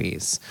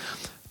boundaries.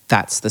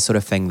 That's the sort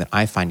of thing that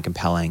I find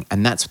compelling.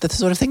 And that's the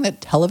sort of thing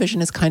that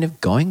television is kind of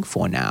going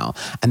for now.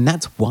 And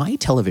that's why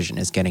television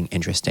is getting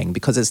interesting,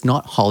 because it's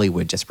not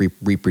Hollywood just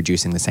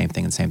reproducing the same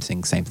thing and same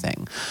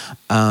thing.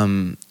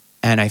 And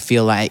I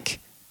feel like,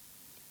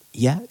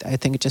 I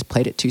think it just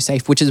played it too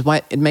safe, which is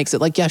why it makes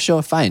it like, yeah,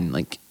 sure, fine.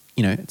 Like,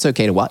 it's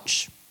okay to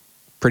watch.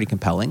 Pretty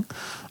compelling.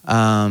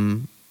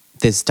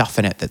 There's stuff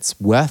in it that's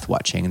worth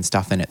watching and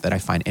stuff in it that I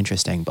find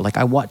interesting. But like,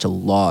 I watch a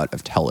lot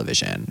of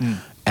television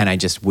and I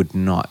just would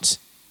not...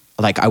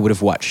 Like, I would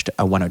have watched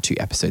 1 or 2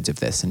 episodes of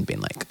this and been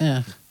like,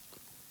 Yeah.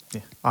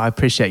 I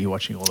appreciate you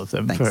watching all of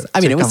them. Thanks.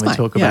 It was fun.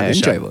 Talk about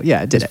enjoyable.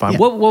 Yeah, it did. Fun. Yeah.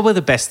 What were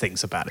the best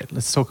things about it?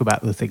 Let's talk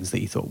about the things that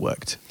you thought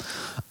worked.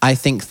 I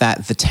think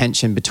that the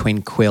tension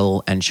between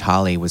Quill and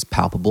Charlie was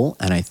palpable,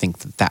 and I think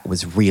that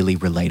was really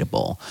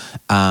relatable.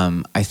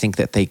 I think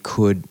that they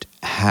could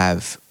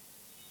have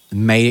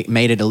made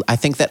it. I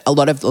think that a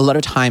lot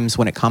of times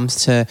when it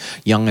comes to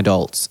young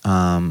adults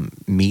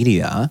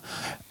media,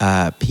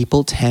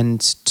 people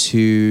tend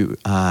to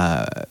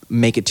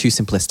make it too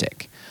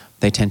simplistic.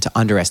 They tend to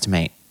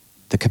underestimate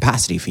the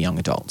capacity for young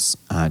adults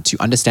to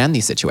understand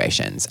these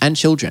situations, and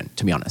children,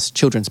 to be honest,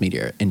 children's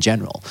media in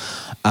general.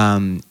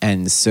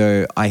 And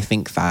so I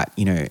think that,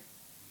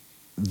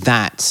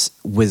 that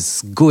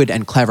was good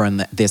and clever,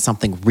 and that there's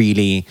something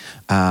really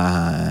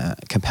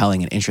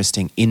compelling and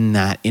interesting in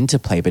that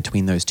interplay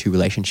between those two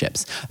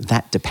relationships.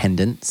 That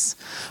dependence,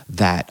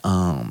 that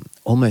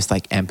almost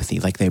like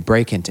empathy, like they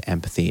break into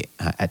empathy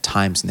at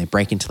times, and they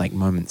break into like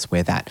moments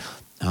where that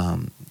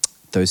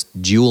those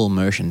dual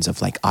emotions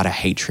of like utter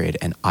hatred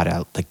and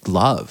utter like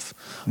love.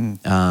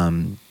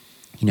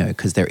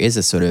 Because there is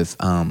a sort of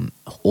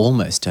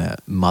almost a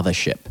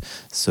mothership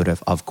sort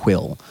of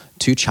Quill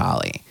to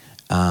Charlie.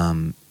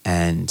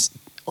 And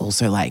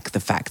also like the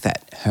fact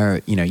that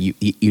her, you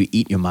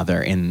eat your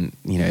mother in,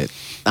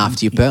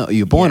 after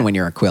you're born when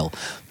you're a Quill.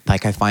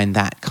 Like, I find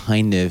that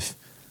kind of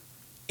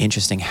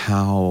interesting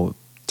how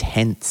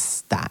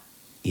tense that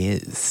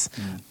is.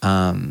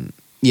 I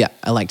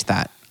liked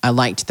that. I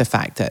liked the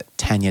fact that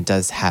Tanya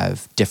does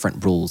have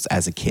different rules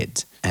as a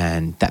kid,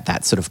 and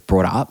that's sort of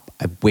brought up.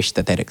 I wish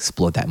that they'd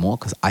explored that more,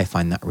 because I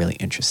find that really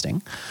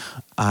interesting.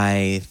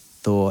 I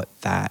thought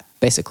that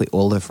basically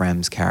all of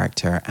Rem's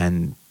character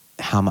and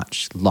how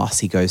much loss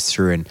he goes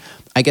through, and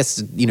I guess,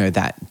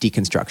 that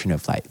deconstruction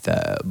of like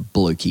the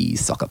blokey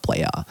soccer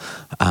player,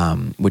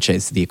 which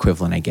is the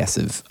equivalent, I guess,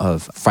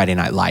 of Friday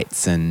Night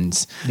Lights and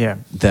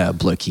the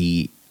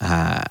blokey,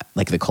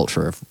 like the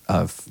culture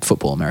of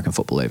football, American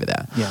football over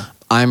there. Yeah.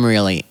 I'm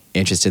really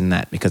interested in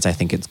that because I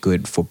think it's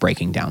good for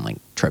breaking down like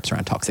tropes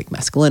around toxic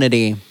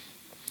masculinity.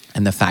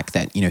 And the fact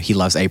that, he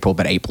loves April,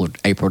 but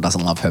April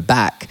doesn't love him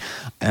back.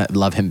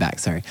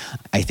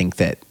 I think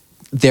that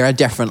there are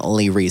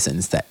definitely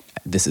reasons that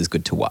this is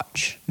good to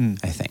watch,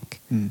 I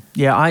think.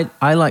 Yeah,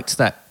 I liked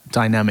that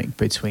dynamic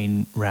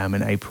between Ram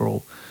and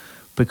April,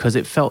 because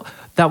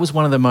that was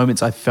one of the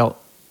moments I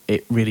felt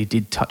it really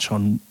did touch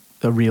on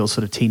a real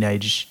sort of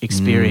teenage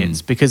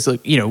experience. Because,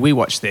 we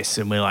watch this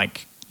and we're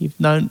like, you've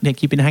known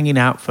Nick, you've been hanging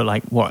out for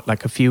like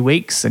a few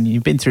weeks, and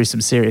you've been through some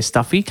serious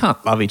stuff. You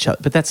can't love each other,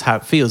 but that's how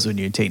it feels when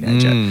you're a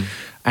teenager.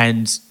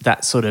 And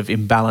that sort of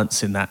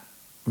imbalance in that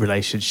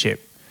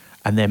relationship,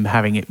 and then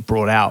having it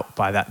brought out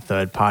by that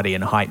third party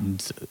and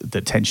heightened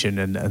the tension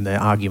and the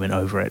argument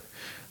over it.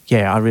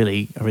 Yeah, I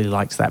really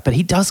liked that. But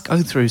he does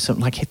go through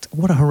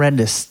what a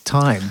horrendous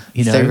time,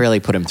 They really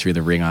put him through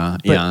the ringer.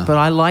 But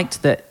I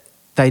liked that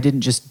they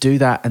didn't just do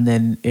that and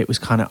then it was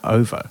kind of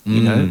over,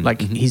 you know?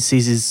 Like he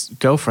sees his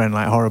girlfriend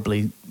like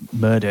horribly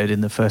murdered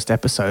in the first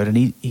episode,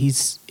 and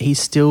he's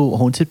still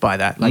haunted by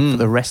that like for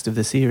the rest of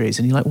the series.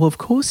 And you're like, well, of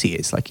course he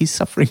is. Like he's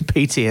suffering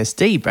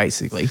PTSD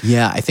basically.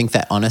 Yeah, I think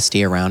that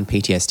honesty around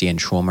PTSD and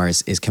trauma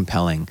is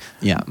compelling.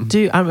 Yeah.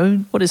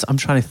 I'm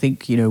trying to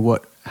think, you know,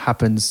 what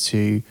happens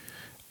to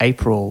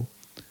April.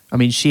 I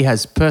mean, she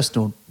has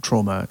personal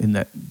trauma in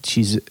that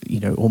she's, you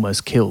know,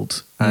 almost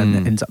killed and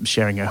ends up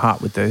sharing her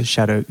heart with the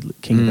Shadow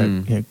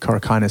King,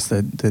 Corokinus,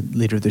 the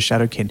leader of the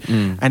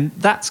Shadowkin. And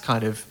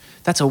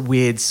that's a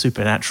weird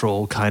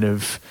supernatural kind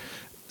of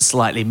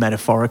slightly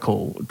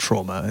metaphorical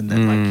trauma, and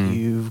then like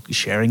you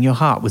sharing your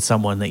heart with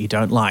someone that you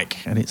don't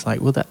like. And it's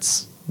like, well,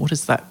 what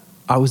is that?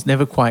 I was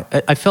never quite,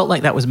 I felt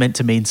like that was meant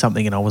to mean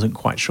something and I wasn't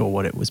quite sure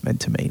what it was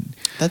meant to mean.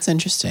 That's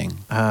interesting.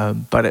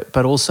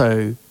 But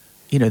also,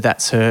 you know,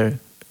 that's her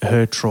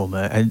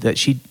trauma, and that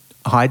she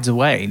hides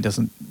away and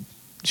doesn't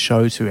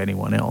show to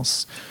anyone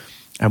else,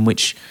 and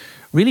which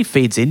really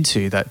feeds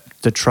into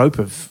the trope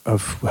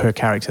of her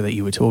character that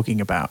you were talking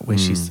about, where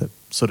she's the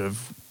sort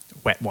of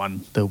wet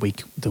one, the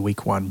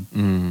weak one,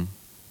 and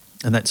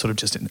that sort of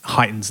just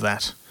heightens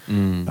that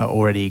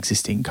already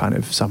existing kind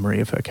of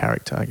summary of her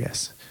character, I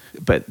guess.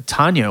 But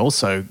Tanya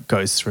also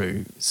goes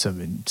through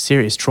some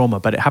serious trauma,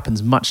 but it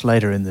happens much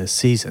later in the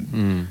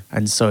season,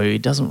 and so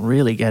it doesn't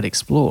really get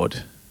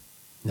explored.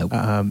 Nope.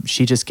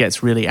 She just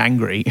gets really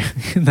angry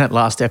in that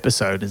last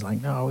episode. Is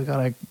like, no, we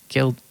gotta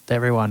kill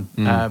everyone.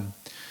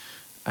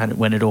 And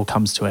when it all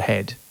comes to a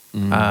head,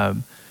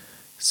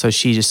 so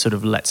she just sort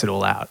of lets it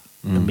all out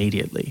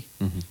immediately,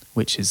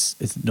 which is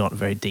not a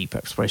very deep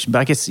exploration. But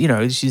I guess, you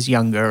know, she's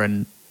younger,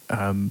 and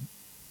I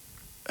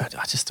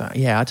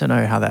don't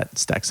know how that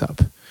stacks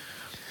up.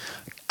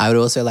 I would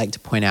also like to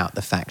point out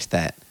the fact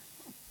that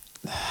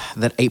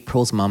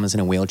April's mum is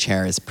in a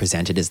wheelchair is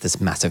presented as this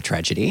massive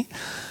tragedy.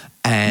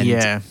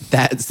 And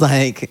that's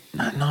like,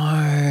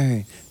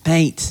 no,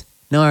 mate,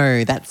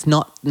 no, that's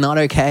not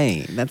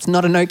okay. That's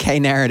not an okay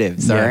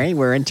narrative. Sorry,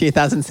 we're in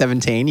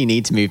 2017. You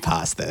need to move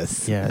past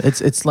this. Yeah,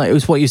 it's like, it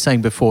was what you were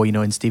saying before, you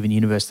know, in Steven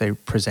Universe, they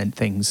present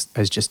things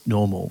as just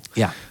normal.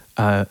 Yeah.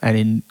 And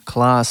in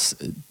Class,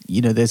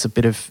 you know, there's a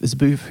bit of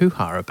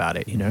hoo-ha about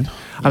it, you know.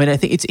 I mean, I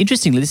think it's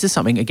interesting. This is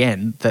something,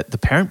 again, that the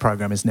Parent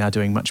program is now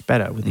doing much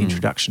better with the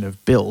introduction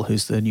of Bill,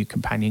 who's the new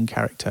companion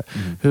character,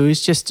 who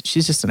is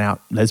she's just an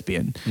out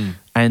lesbian.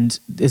 And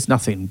there's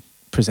nothing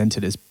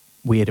presented as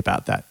weird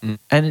about that.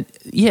 And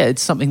yeah,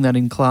 it's something that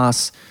in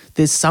Class,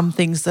 there's some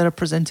things that are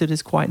presented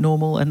as quite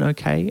normal and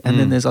okay. And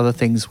then there's other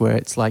things where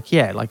it's like,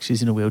 like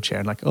she's in a wheelchair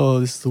and like, oh,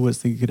 this is the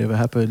worst thing that could ever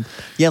happen.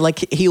 Yeah, like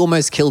he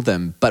almost killed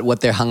them, but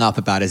what they're hung up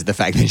about is the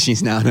fact that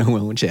she's now in a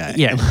wheelchair.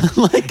 Yeah.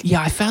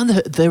 I found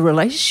the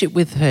relationship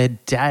with her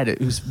dad, it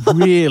was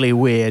really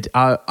weird.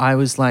 I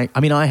was like, I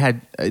mean, I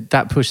had,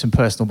 that pushed some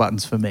personal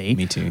buttons for me.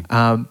 Me too.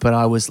 But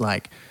I was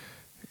like,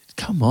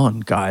 come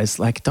on, guys,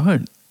 like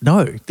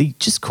No, they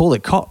just call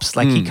it cops.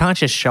 Like he can't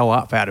just show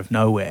up out of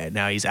nowhere.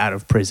 Now he's out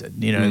of prison.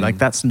 You know, like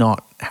that's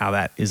not how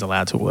that is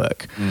allowed to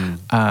work.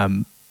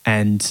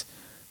 And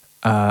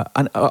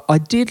I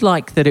did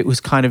like that it was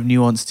kind of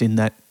nuanced in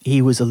that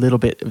he was a little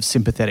bit of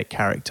sympathetic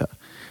character.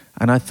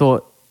 And I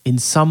thought in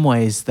some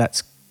ways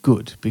that's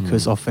good,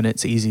 because often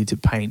it's easy to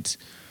paint,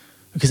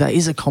 because that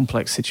is a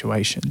complex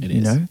situation,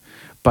 you know.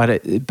 But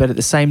at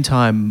the same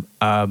time,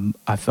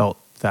 I felt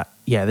that,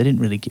 they didn't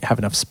really have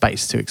enough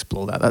space to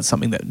explore that. That's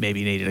something that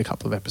maybe needed a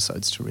couple of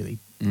episodes to really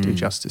do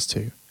justice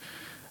to.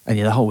 And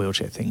the whole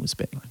wheelchair thing was a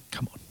bit like,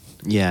 come on.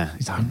 Yeah.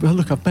 He's like, well,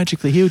 look, I've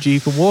magically healed you. You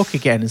can walk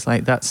again. It's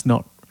like, that's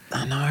not...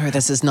 I know,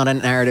 this is not a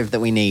narrative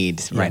that we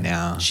need right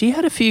now. She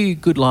had a few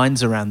good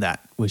lines around that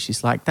where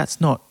she's like,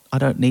 I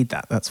don't need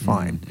that. That's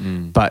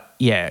fine. But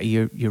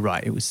you're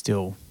right. It was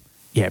still,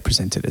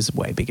 presented as a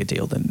way bigger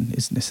deal than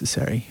is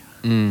necessary.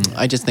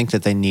 I just think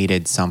that they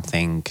needed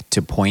something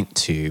to point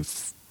to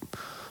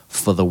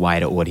for the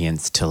wider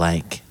audience to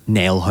like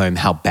nail home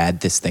how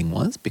bad this thing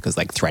was, because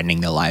like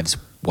threatening their lives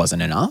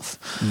wasn't enough.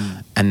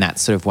 And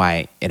that's sort of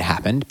why it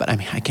happened. But I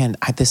mean, again,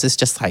 this is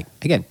just like,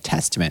 again,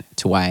 testament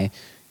to why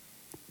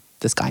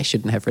this guy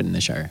shouldn't have written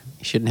the show.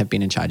 He shouldn't have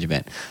been in charge of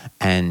it.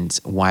 And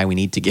why we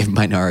need to give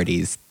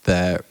minorities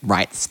the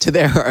rights to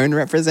their own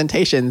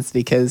representations,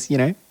 because, you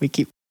know, we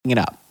keep it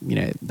up, you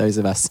know, those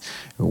of us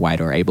who are white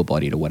or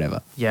able-bodied or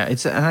whatever. Yeah,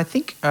 and I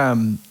think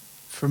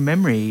from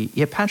memory,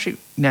 Patrick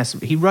Ness,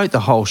 he wrote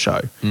the whole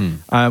show,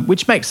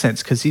 which makes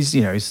sense because he's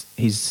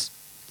it's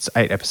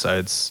 8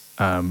 episodes.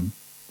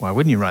 Why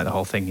wouldn't you write the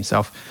whole thing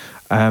yourself?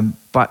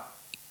 But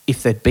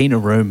if there'd been a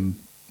room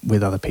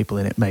with other people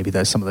in it, maybe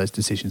some of those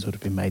decisions would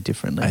have been made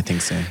differently. I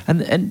think so.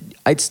 And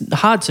it's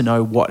hard to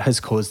know what has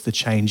caused the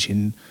change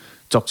in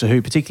Doctor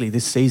Who, particularly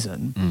this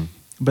season.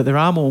 But there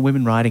are more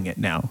women writing it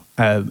now.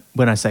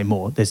 When I say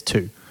more, there's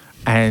 2.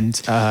 And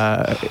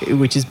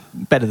which is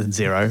better than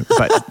 0,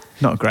 but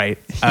not great.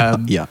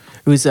 It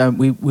was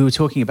we were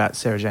talking about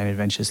Sarah Jane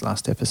Adventures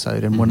last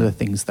episode, and one of the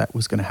things that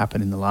was going to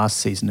happen in the last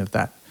season of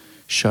that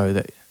show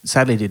that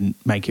sadly didn't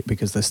make it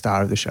because the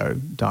star of the show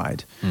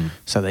died,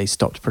 so they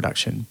stopped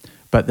production.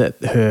 but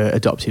that her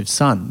adoptive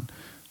son,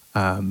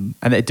 and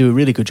they do a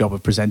really good job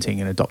of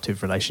presenting an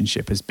adoptive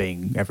relationship as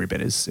being every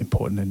bit as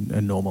important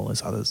and normal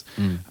as others,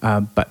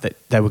 but that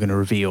they were going to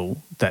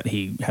reveal that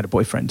he had a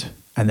boyfriend,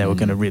 and they were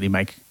going to really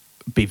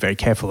be very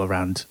careful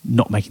around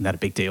not making that a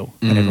big deal,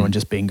 and everyone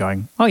just being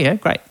going, oh yeah,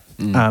 great.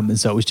 And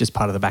so it was just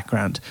part of the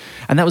background.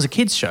 And that was a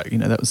kids' show,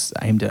 that was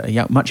aimed at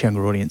a much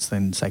younger audience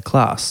than, say,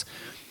 Class.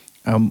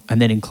 And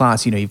then in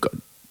Class, you've got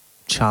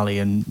Charlie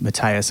and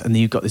Matthias, and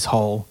then you've got this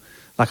whole,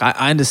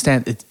 I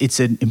understand it's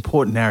an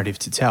important narrative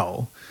to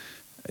tell,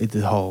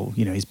 the whole,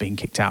 he's being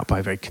kicked out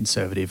by very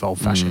conservative,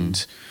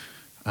 old-fashioned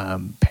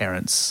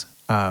parents.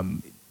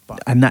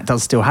 And that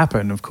does still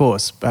happen, of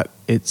course, but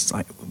it's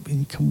like,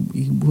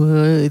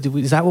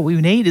 is that what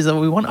we need? Is that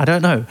what we want? I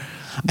don't know.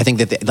 I think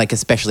that,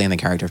 especially in the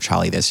character of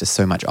Charlie, there's just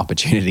so much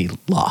opportunity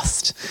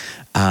lost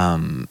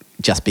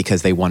just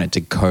because they wanted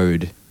to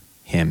code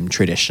him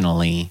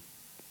traditionally,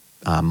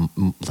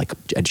 like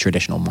a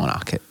traditional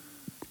monarch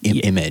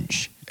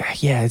image.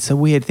 Yeah, it's a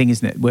weird thing,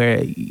 isn't it?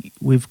 Where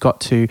we've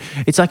got to,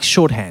 it's like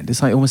shorthand.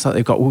 It's like almost like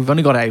we've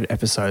only got 8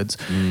 episodes.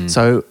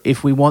 So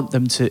if we want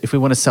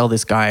to sell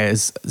this guy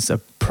as a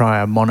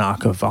prior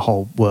monarch of a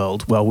whole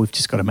world, well, we've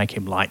just got to make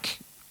him like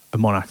a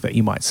monarch that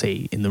you might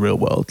see in the real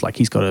world. Like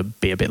he's got to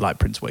be a bit like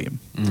Prince William.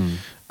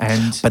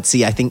 But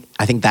see, I think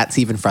that's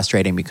even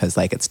frustrating because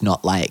it's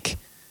not like,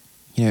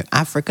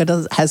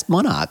 Africa has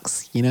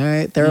monarchs.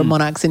 There are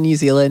monarchs in New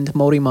Zealand,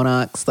 Māori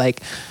monarchs.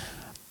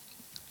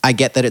 I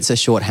get that it's a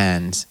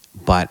shorthand,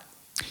 but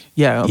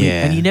yeah, I mean,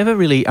 and you never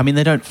really. I mean,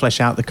 they don't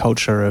flesh out the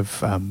culture of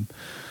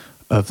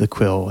the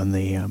Quill and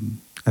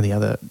the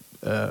other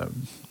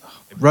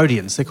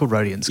Rhodians. They're called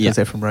Rhodians because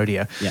they're from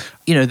Rhodia.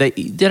 Yeah. They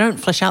don't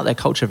flesh out their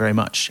culture very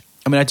much.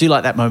 I mean, I do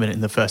like that moment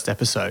in the first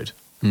episode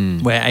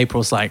where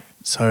April's like,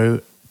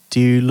 "So, do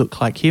you look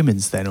like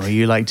humans then, or are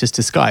you just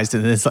disguised?"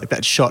 And there's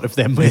that shot of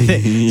them with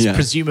it,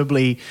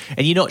 presumably,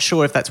 and you're not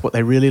sure if that's what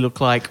they really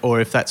look like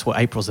or if that's what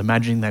April's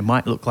imagining they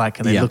might look like,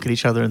 and they look at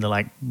each other and they're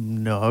like,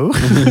 "No,"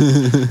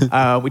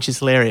 which is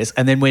hilarious.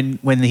 And then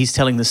when he's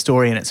telling the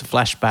story and it's a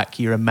flashback,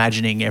 you're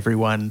imagining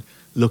everyone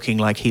looking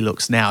like he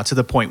looks now, to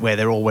the point where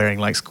they're all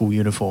wearing school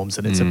uniforms,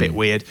 and it's a bit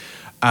weird.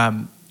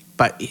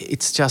 But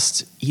it's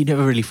just, you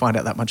never really find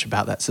out that much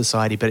about that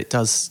society, but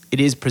it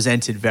is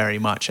presented very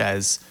much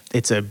as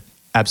it's a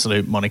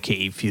absolute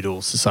monarchy,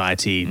 feudal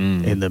society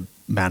in the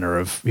manner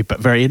of, but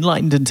very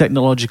enlightened and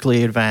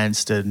technologically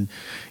advanced, and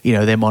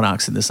they're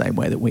monarchs in the same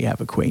way that we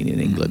have a queen in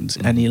England.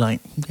 And you're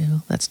like,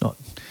 well, that's not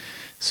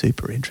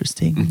super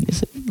interesting,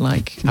 is it?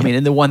 I mean,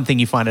 and the one thing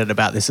you find out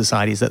about this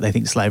society is that they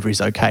think slavery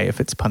is okay if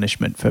it's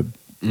punishment for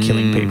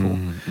killing people,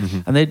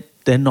 and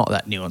they're not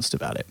that nuanced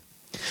about it.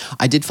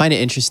 I did find it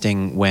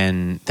interesting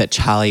that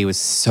Charlie was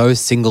so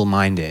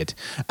single-minded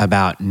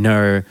about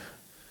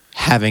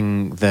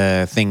having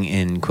the thing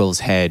in Quill's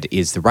head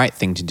is the right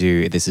thing to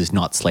do. This is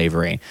not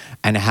slavery.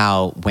 And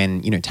how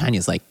when,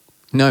 Tanya's like,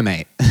 no,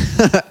 mate.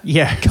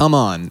 Yeah. Come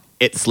on.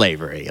 It's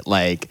slavery.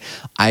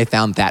 I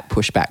found that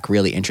pushback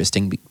really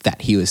interesting,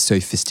 that he was so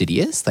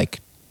fastidious.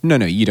 No,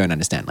 you don't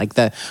understand.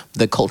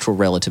 The cultural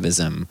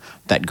relativism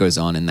that goes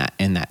on in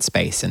that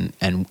space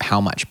and how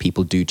much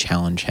people do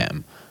challenge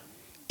him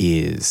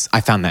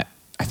I found that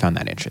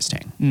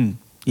interesting.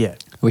 Yeah.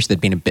 I wish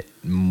there'd been a bit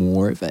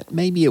more of it.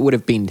 Maybe it would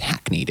have been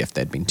hackneyed if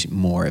there'd been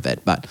more of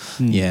it, but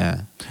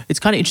yeah. It's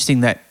kind of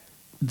interesting that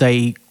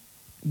they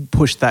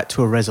pushed that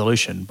to a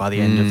resolution by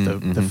the end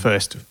of the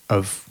first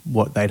of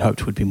what they'd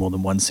hoped would be more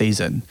than one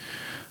season,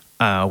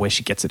 where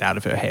she gets it out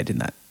of her head in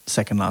that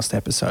second last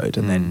episode,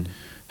 and then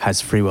has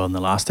free will in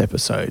the last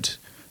episode.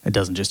 It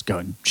doesn't just go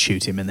and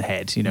shoot him in the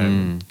head,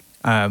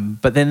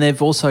 But then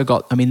they've also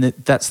got, I mean,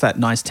 that's that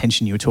nice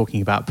tension you were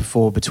talking about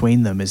before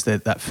between them, is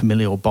that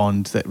familial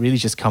bond that really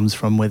just comes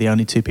from we're the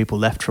only two people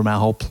left from our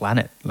whole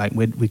planet.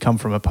 We come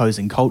from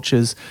opposing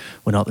cultures,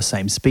 we're not the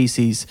same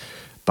species,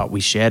 but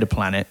we shared a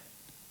planet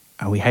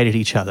and we hated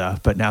each other,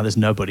 but now there's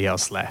nobody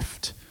else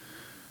left.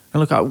 And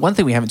look, one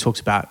thing we haven't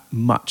talked about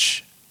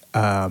much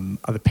are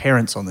the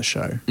parents on the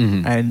show.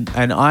 And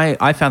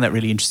I found that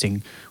really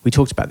interesting. We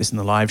talked about this in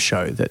the live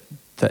show, that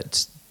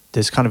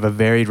there's kind of a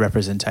varied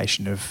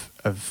representation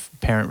of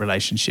parent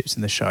relationships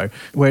in the show.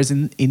 Whereas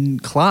in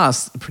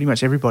Class, pretty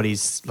much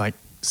everybody's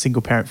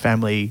single parent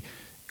family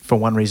for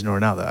one reason or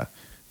another.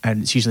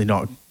 And it's usually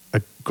not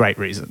a great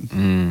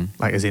reason.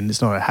 As in,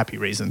 it's not a happy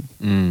reason.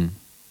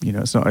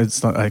 It's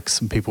not like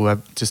some people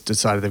have just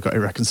decided they've got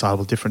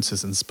irreconcilable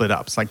differences and split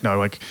up. It's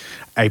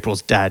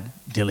April's dad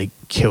nearly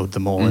killed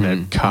them all in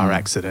a car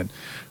accident.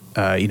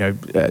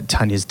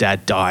 Tanya's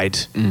dad died.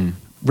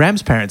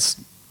 Ram's parents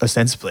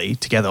ostensibly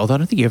together, although I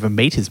don't think you ever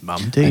meet his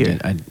mum, do you?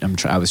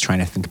 I was trying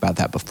to think about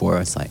that before.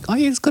 It's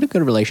he's got a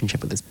good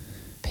relationship with his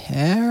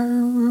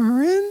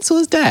parents or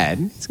his dad.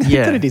 He's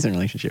got a decent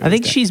relationship with I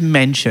think his dad. she's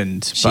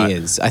mentioned. She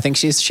is. I think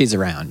she's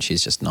around.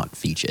 She's just not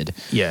featured.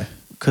 Yeah.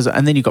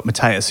 And then you've got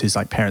Matthias, who's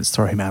parents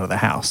throw him out of the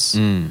house.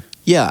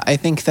 Yeah, I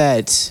think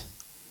that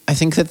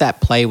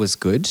play was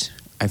good.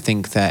 I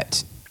think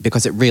that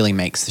because it really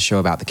makes the show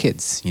about the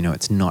kids. You know,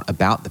 it's not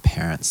about the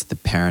parents. The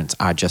parents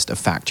are just a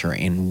factor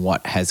in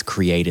what has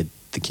created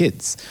the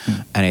kids.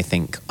 And I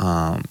think,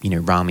 you know,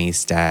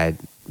 Rami's dad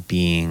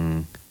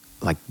being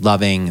like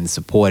loving and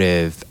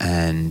supportive,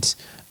 and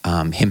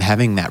him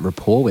having that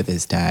rapport with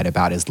his dad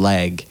about his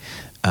leg,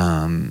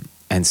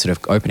 and sort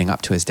of opening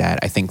up to his dad.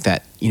 I think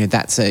that, you know,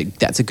 that's a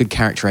good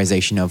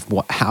characterization of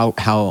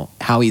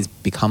how he's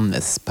become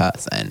this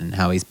person, and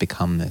how he's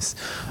become this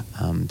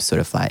sort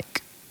of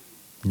like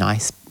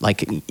nice,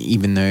 like,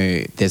 even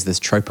though there's this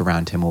trope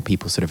around him, or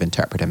people sort of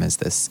interpret him as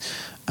this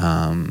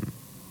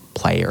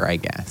player, I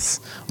guess,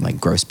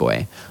 like gross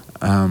boy,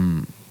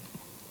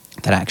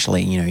 that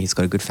actually, you know, he's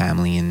got a good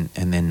family, and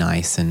they're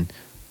nice, and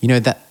you know,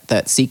 that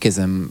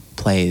Sikhism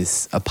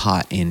plays a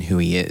part in who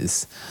he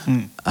is.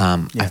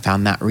 I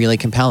found that really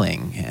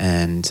compelling,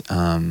 and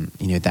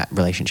you know, that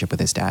relationship with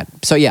his dad.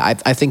 So yeah,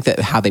 I think that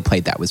how they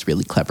played that was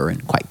really clever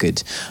and quite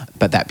good.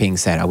 But that being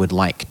said, I would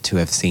like to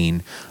have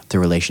seen the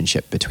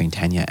relationship between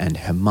Tanya and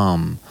her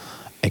mum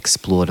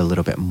explored a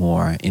little bit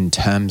more in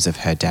terms of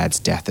her dad's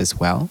death as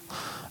well.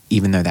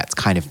 Even though that's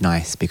kind of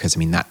nice, because I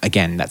mean, that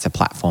again, that's a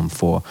platform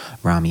for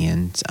Rami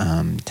and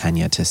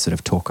Tanya to sort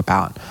of talk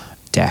about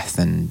death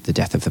and the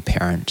death of the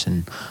parent,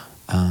 and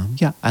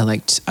yeah, I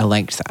liked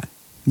that.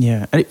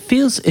 Yeah, and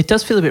it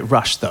does feel a bit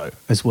rushed though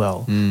as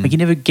well. Like you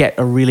never get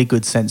a really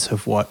good sense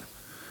of what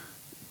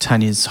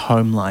Tanya's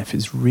home life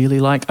is really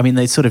like. I mean,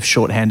 they sort of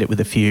shorthand it with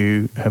a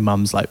few. Her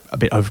mum's like a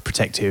bit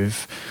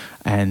overprotective,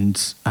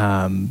 and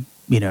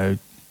you know,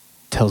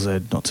 tells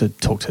her not to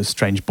talk to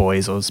strange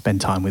boys or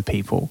spend time with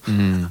people.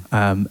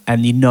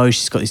 And you know,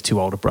 she's got these two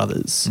older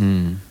brothers.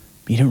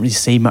 You don't really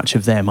see much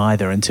of them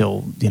either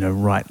until, you know,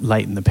 right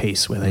late in the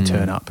piece, where they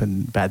turn up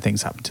and bad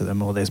things happen to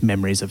them, or there's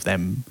memories of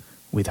them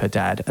with her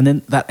dad. And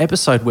then that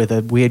episode where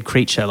the weird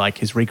creature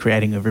like is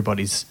recreating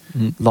everybody's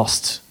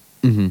lost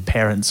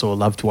parents or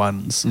loved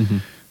ones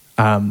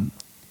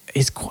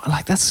is quite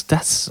like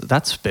that's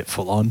a bit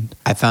full on.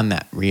 I found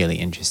that really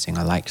interesting.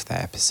 I liked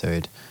that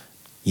episode.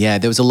 Yeah,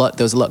 there was a lot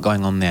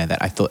going on there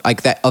that I thought,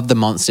 like, that of the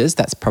monsters,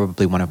 that's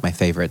probably one of my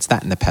favorites.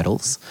 That and the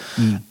pedals,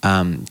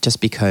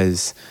 just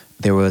because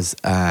there was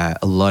a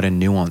lot of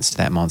nuance to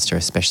that monster,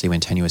 especially when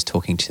Tanya was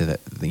talking to the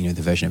you know,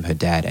 the version of her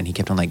dad, and he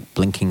kept on like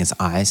blinking his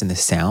eyes, and the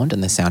sound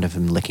of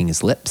him licking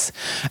his lips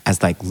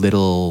as like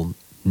little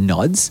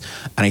nods.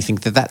 And I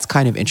think that that's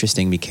kind of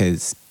interesting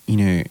because, you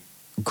know,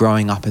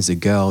 growing up as a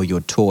girl,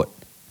 you're taught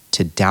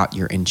to doubt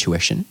your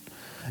intuition,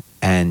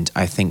 and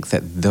I think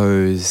that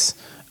those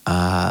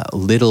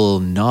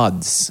little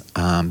nods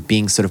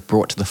being sort of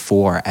brought to the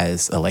fore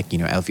as like, you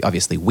know,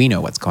 obviously we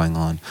know what's going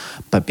on,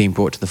 but being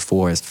brought to the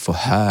fore as for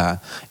her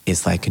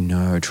is like,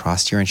 no,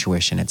 trust your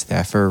intuition, it's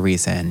there for a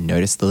reason,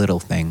 notice the little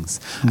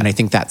things. And I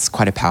think that's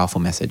quite a powerful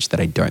message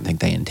that I don't think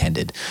they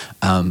intended,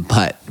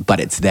 but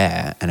it's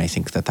there, and I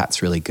think that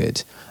that's really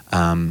good.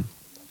 And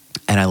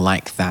I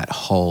like that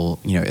whole,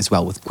 you know, as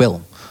well with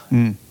Quill.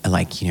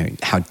 Like, you know,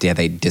 how dare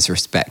they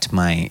disrespect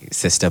my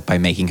sister by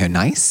making her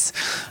nice?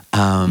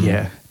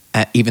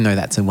 Even though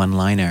that's a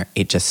one-liner,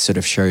 it just sort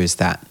of shows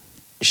that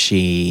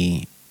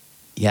she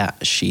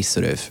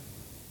sort of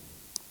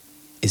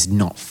is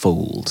not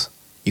fooled.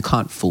 You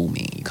can't fool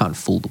me. You can't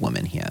fool the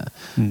woman here,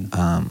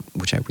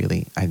 which I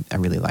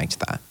really liked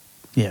that.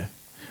 Yeah.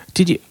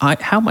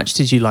 How much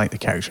did you like the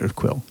character of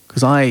Quill?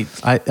 Because I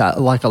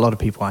like a lot of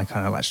people, I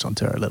kind of latched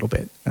onto her a little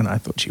bit, and I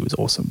thought she was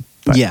awesome.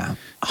 But yeah,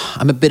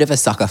 I'm a bit of a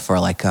sucker for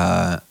like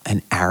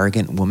an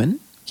arrogant woman.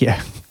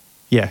 Yeah.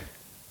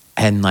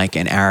 And like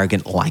an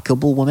arrogant,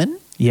 likable woman.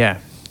 Yeah.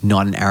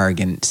 Not an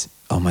arrogant,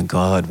 oh my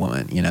God,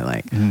 woman, you know,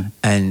 like.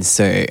 And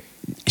so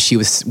she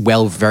was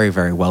very,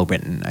 very well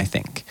written, I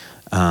think.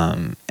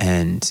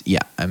 And yeah,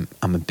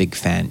 I'm a big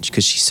fan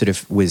because she sort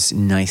of was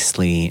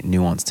nicely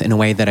nuanced in a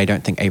way that I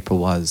don't think April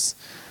was.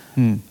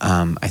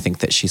 I think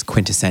that she's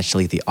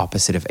quintessentially the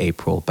opposite of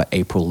April, but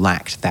April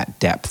lacked that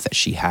depth that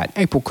she had.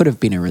 April could have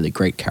been a really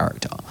great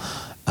character,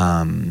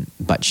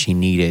 but she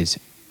needed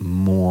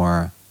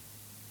more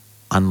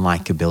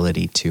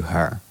unlikability to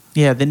her.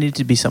 Yeah, there needed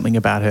to be something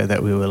about her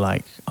that we were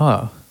like,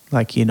 oh,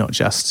 like you're not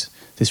just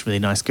this really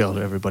nice girl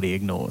who everybody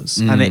ignores.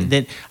 And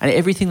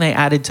everything they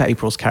added to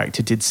April's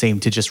character did seem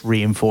to just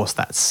reinforce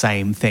that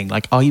same thing.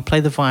 Like, oh, you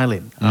play the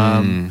violin,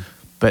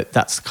 but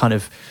that's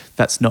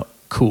not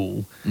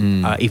cool,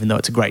 even though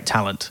it's a great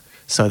talent.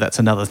 So that's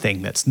another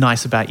thing that's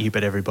nice about you,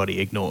 but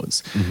everybody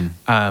ignores.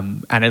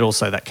 And it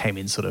also, that came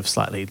in sort of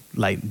slightly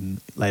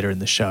later in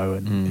the show,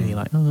 and you're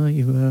like, oh,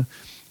 you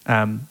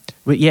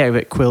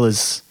but Quill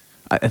is,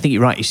 I think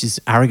you're right, she's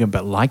arrogant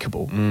but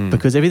likable,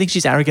 because everything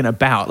she's arrogant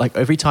about, like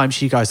every time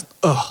she goes,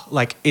 ugh,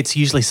 like it's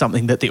usually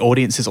something that the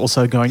audience is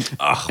also going,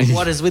 ugh,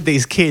 what is with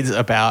these kids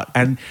about?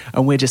 And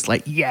we're just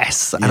like,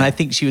 yes. Yeah. And I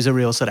think she was a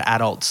real sort of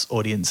adult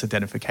audience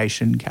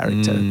identification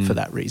character for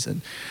that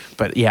reason.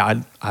 But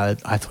yeah, I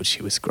thought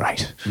she was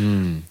great.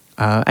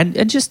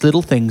 And just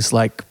little things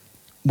like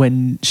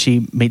when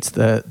she meets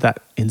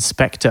that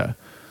inspector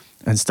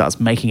and starts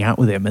making out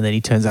with him, and then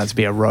he turns out to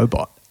be a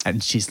robot,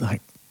 and she's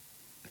like,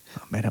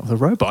 I made out with a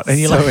robot. And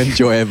you're So like,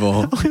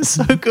 enjoyable. it was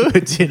so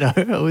good, you know.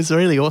 It was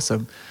really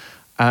awesome.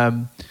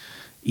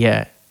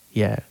 Yeah.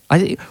 I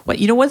think, well,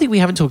 you know, one thing we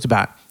haven't talked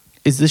about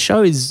is the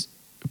show is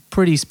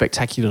pretty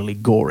spectacularly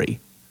gory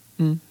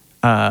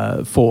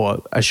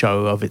for a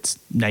show of its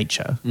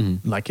nature.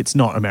 Like, it's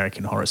not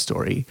American Horror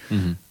Story.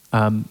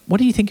 What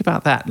do you think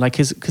about that? Like,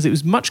 because it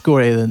was much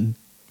gorier than,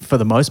 for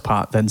the most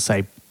part, than,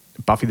 say,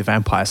 Buffy the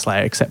Vampire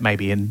Slayer, except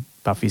maybe in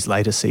Buffy's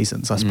later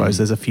seasons. I suppose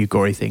there's a few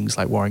gory things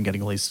like Warren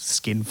getting all his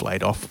skin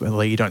flayed off,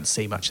 although you don't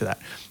see much of that.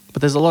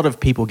 But there's a lot of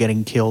people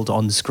getting killed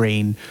on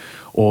screen,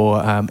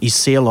 or you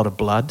see a lot of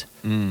blood,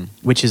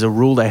 which is a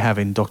rule they have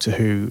in Doctor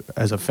Who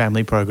as a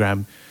family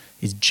program,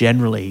 is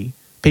generally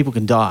people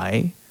can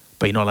die,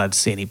 but you're not allowed to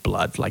see any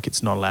blood. Like,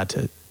 it's not allowed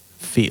to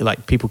feel,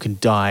 like, people can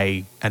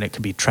die and it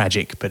can be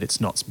tragic, but it's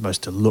not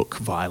supposed to look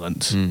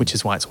violent, which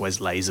is why it's always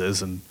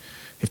lasers, and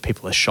if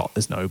people are shot,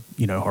 there's no,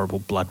 you know, horrible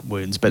blood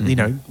wounds. But, you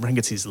know, Ren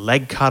gets his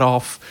leg cut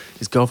off,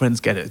 his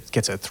girlfriend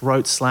gets her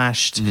throat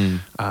slashed,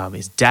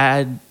 his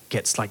dad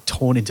gets, like,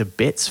 torn into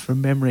bits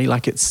from memory,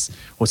 like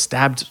or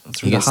stabbed through the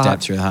heart. He gets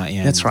stabbed through the heart,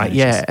 yeah. That's right,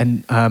 yeah.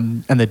 And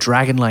the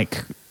dragon,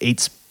 like,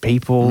 eats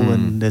people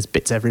and there's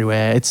bits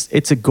everywhere.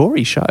 It's a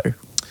gory show.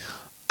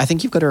 I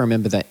think you've got to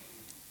remember that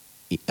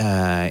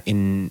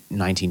in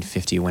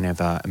 1950,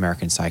 whenever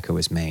American Psycho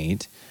was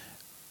made,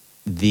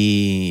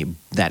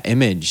 that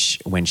image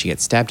when she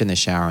gets stabbed in the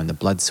shower and the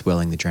blood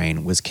swirling the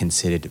drain was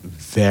considered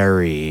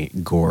very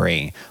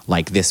gory.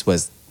 Like, this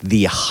was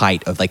the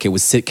height of, like, it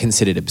was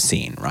considered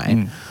obscene,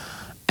 right?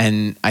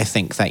 And I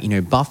think that, you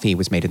know, Buffy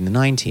was made in the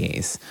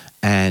 90s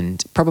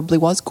and probably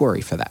was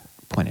gory for that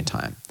point in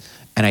time.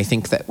 And I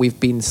think that we've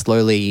been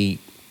slowly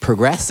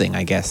progressing,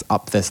 I guess,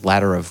 up this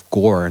ladder of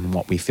gore and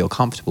what we feel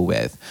comfortable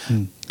with.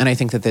 And I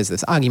think that there's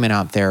this argument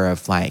out there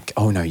of, like,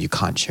 oh no, you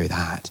can't show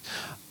that.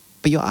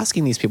 But you're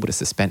asking these people to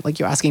suspend, like,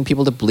 you're asking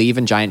people to believe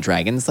in giant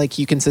dragons. Like,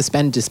 you can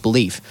suspend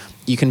disbelief.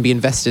 You can be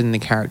invested in the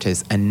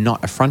characters and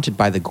not affronted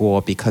by the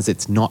gore because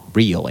it's not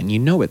real, and you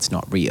know it's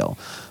not real.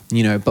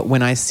 You know, but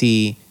when I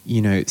see,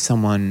 you know,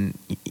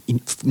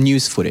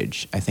 news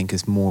footage, I think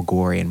is more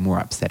gory and more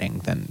upsetting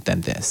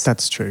than this.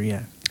 That's true,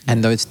 yeah.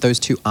 And those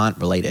two aren't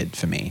related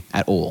for me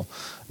at all,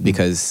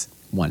 because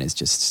one is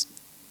just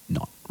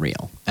not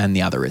real and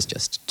the other is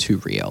just too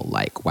real.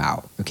 Like,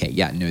 wow, okay,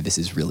 yeah, no, this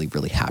is really,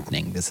 really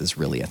happening. This is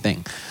really a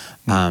thing.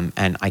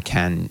 And I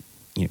can,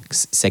 you know,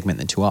 segment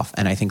the two off.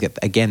 And I think that,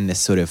 again, this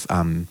sort of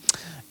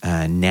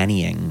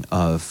nannying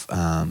of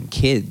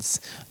kids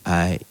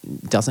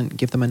doesn't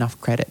give them enough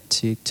credit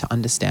to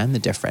understand the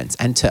difference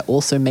and to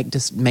also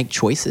make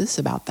choices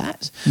about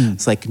that.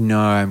 It's like, no,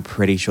 I'm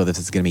pretty sure this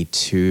is going to be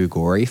too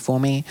gory for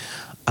me,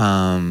 so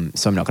I'm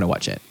not going to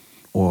watch it.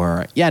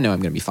 Or, yeah, no, I'm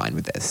going to be fine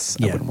with this.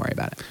 I wouldn't worry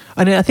about it.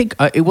 And I think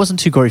it wasn't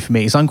too gory for me,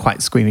 because I'm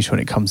quite squeamish when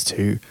it comes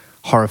to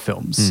horror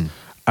films.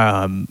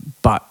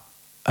 But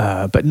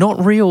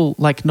not real,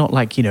 like, not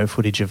like, you know,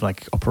 footage of,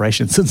 like,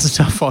 operations and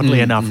stuff,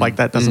 oddly enough. Like,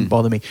 that doesn't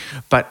bother me.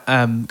 But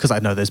because I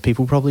know those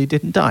people probably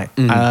didn't die.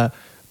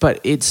 But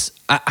it's,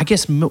 I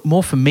guess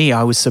more for me,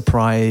 I was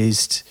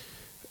surprised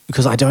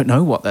because I don't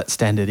know what that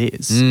standard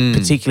is,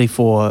 particularly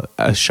for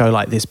a show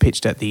like this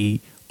pitched at the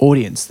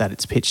audience that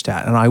it's pitched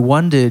at. And I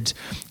wondered,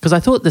 because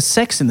I thought the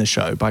sex in the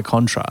show, by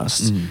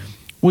contrast,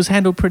 was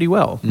handled pretty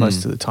well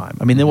most of the time.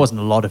 I mean, there wasn't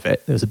a lot of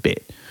it. There was a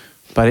bit.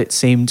 But it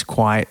seemed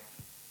quite,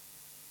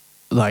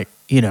 like,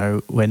 you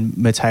know, when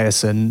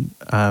Matthias and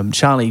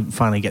Charlie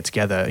finally get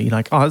together, you're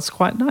like, oh, it's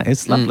quite nice.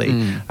 It's lovely.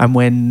 And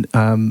when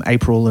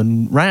April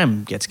and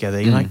Ram get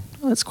together, you're like,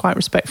 oh, it's quite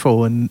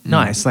respectful and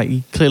nice. Like,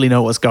 you clearly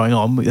know what's going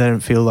on. They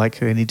don't feel like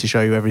they need to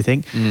show you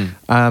everything.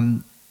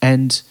 I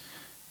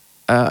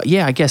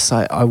guess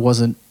I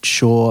wasn't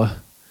sure.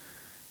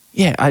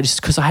 Yeah,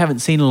 because I haven't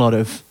seen a lot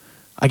of,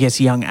 I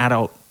guess, young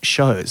adult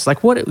shows.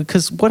 Like,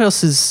 what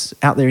else is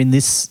out there in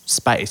this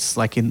space,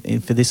 like in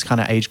for this kind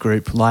of age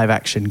group, live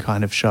action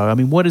kind of show? I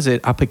mean, what is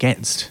it up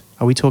against?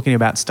 Are we talking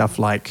about stuff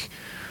like,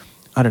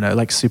 I don't know,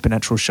 like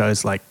supernatural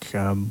shows like,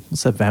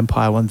 what's that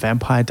vampire one,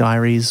 Vampire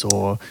Diaries,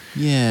 or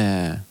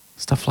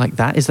stuff like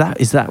that? Is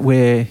that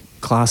where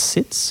Class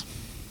sits?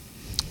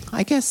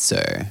 I guess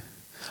so.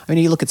 I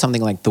mean, you look at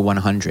something like The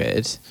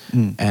 100,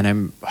 and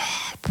I'm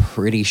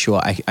pretty sure,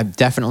 I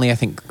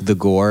think the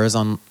gore is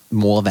on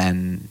more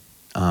than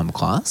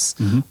Class,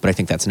 but I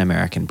think that's an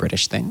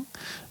American-British thing.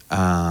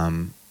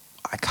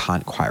 I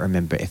can't quite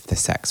remember if the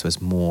sex was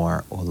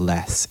more or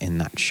less in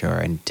that show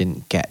and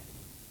didn't get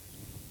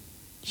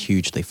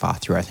hugely far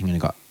through. I think I only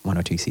got 1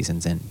 or 2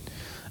 seasons in.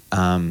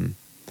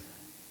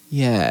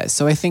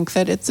 So I think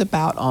that it's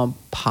about on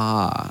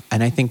par.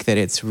 And I think that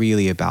it's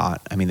really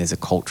about, I mean, there's a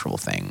cultural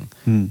thing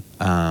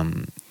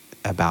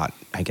about,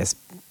 I guess,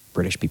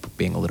 British people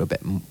being a little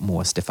bit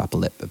more stiff upper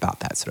lip about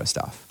that sort of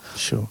stuff.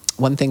 Sure.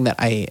 One thing that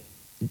I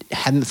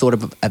hadn't thought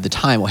of at the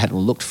time or hadn't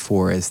looked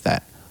for is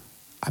that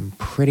I'm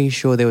pretty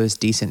sure there was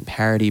decent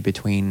parity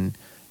between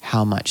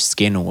how much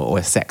skin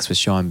or sex was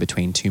shown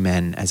between two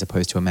men as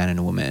opposed to a man and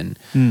a woman.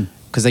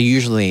 Because they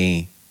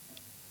usually,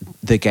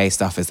 the gay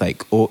stuff is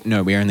like, oh,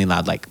 no, we're only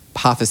allowed like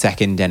half a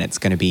second and it's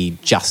going to be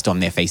just on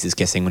their faces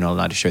kissing. We're not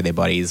allowed to show their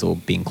bodies or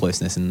be in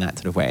closeness in that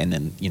sort of way. And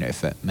then, you know,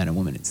 for men and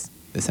women, it's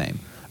the same.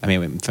 I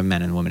mean, for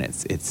men and women,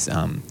 it's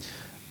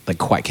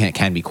like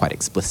can be quite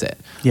explicit.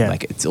 Yeah.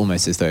 Like it's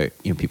almost as though,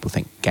 you know, people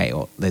think gay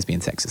or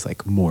lesbian sex is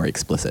like more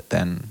explicit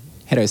than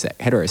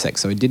heterosex.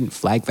 So I didn't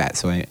flag that.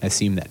 So I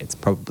assume that it's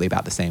probably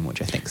about the same,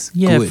 which I think's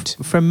good.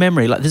 From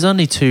memory, like there's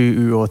only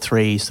 2 or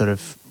 3 sort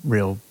of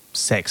real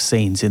sex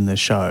scenes in the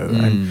show,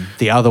 and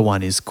the other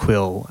one is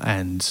Quill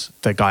and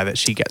the guy that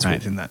she gets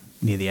with in that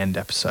near the end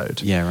episode.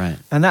 Yeah, right.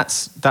 And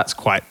that's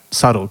quite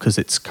subtle because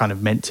it's kind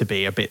of meant to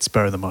be a bit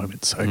spur of the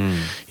moment, so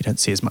you don't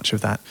see as much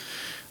of that.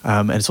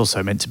 And it's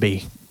also meant to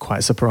be quite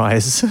a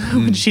surprise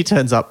when she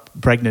turns up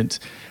pregnant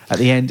at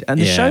the end. And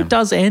the show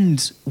does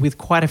end with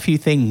quite a few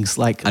things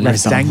like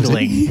left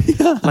dangling,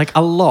 like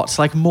a lot,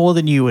 like more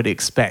than you would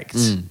expect.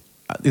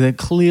 They're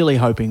clearly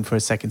hoping for a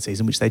second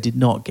season, which they did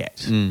not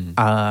get.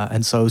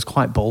 And so it was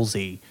quite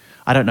ballsy.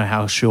 I don't know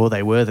how sure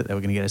they were that they were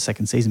going to get a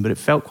second season, but it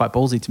felt quite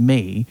ballsy to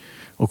me,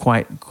 or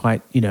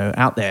quite you know,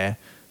 out there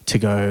to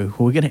go,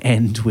 well, we're going to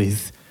end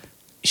with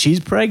she's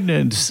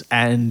pregnant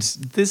and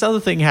this other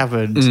thing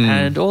happened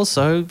and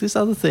also this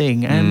other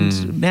thing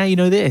and now you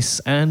know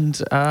this and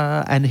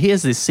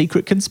here's this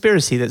secret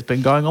conspiracy that's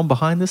been going on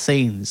behind the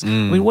scenes. I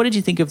mean, what did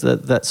you think of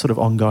that sort of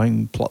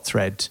ongoing plot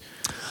thread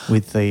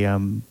with the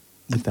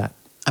with that?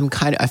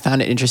 I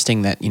found it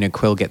interesting that, you know,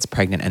 Quill gets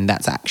pregnant, and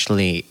that's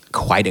actually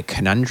quite a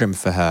conundrum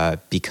for her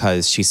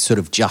because she's sort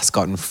of just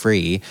gotten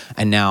free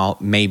and now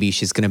maybe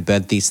she's going to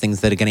birth these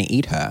things that are going to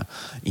eat her,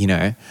 you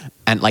know?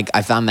 And like,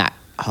 I found that,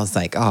 I was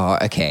like, oh,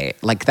 okay,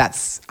 like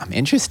I'm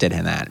interested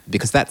in that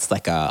because that's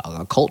like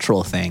a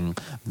cultural thing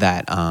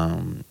that,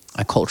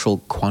 a cultural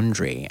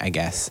quandary, I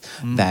guess,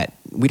 that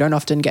we don't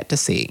often get to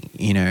see,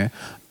 you know?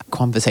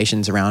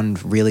 Conversations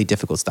around really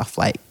difficult stuff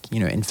like, you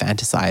know,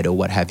 infanticide or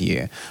what have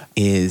you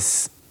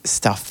is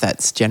stuff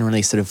that's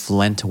generally sort of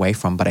lent away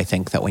from. But I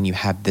think that when you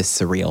have this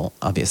surreal,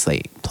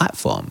 obviously,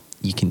 platform,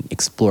 you can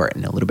explore it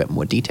in a little bit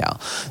more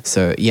detail.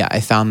 So, yeah, I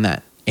found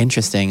that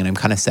interesting, and I'm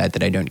kind of sad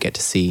that I don't get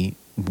to see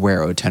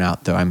where it would turn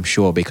out, though I'm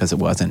sure because it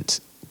wasn't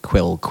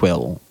Quill,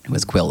 it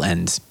was Quill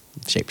and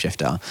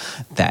Shapeshifter,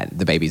 that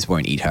the babies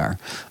won't eat her.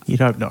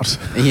 You'd hope not.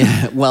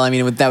 Yeah, well, I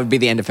mean, that would be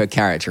the end of her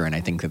character, and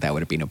I think that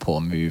would have been a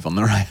poor move on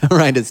the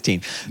writers'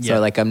 team. So,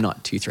 like, I'm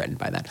not too threatened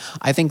by that.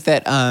 I think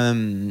that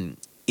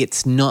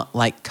it's not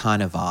like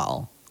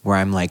Carnival, where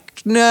I'm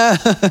like, no,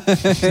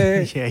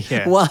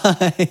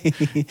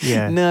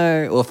 why?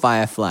 No, or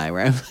Firefly,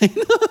 where I'm like,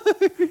 no.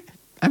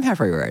 I'm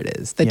happy where it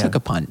is. They took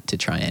a punt to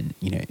try and,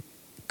 you know,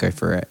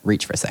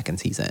 reach for a second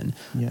season.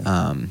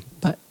 Yeah.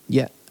 But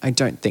yeah, I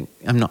don't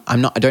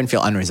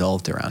feel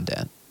unresolved around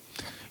it.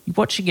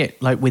 Watching it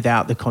like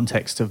without the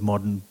context of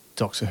modern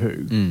Doctor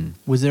Who,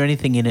 was there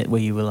anything in it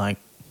where you were like,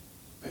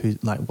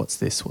 what's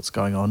this? What's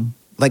going on?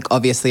 Like,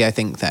 obviously, I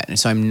think that,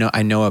 so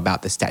I know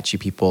about the statue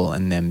people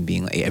and them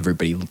being like,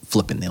 everybody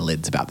flipping their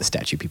lids about the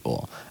statue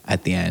people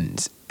at the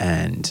end.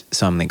 And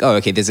so I'm like, oh,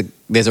 okay, there's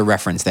a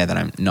reference there that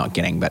I'm not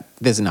getting, but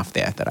there's enough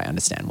there that I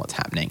understand what's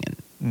happening and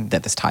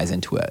that this ties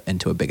into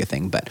a bigger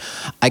thing. But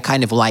I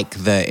kind of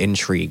like the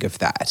intrigue of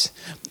that.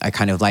 I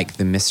kind of like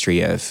the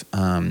mystery of,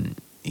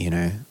 you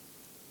know,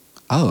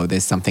 oh,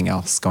 there's something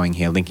else going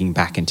here, linking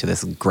back into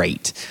this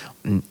great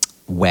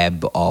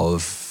web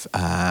of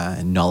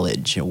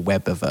knowledge, a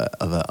web of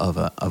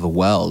a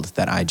world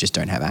that I just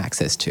don't have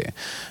access to.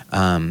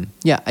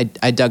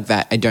 I dug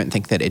that. I don't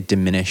think that it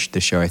diminished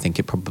the show. I think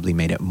it probably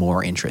made it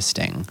more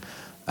interesting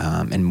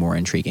and more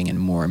intriguing and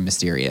more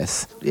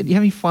mysterious. Do you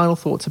have any final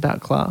thoughts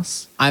about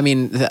Class? I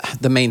mean,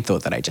 the main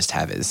thought that I just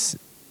have is,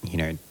 you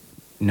know,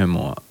 no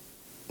more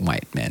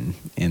white men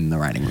in the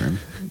writing room.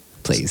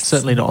 Please.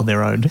 Certainly not on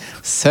their own.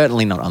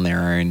 Certainly not on their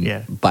own.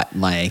 Yeah. But,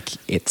 like,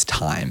 it's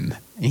time,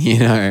 you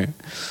know.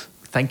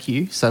 Thank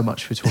you so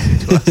much for talking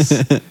to us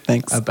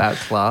Thanks. about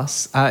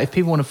Class. If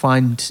people want to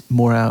find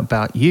more out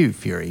about you,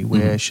 Fury,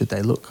 where should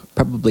they look?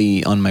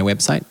 Probably on my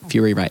website,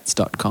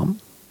 furywrites.com.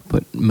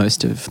 Put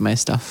most of my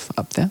stuff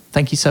up there.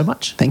 Thank you so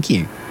much. Thank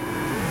you.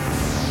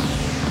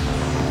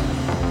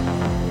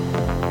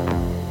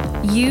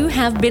 You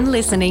have been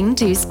listening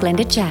to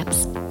Splendid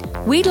Chaps.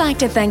 We'd like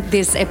to thank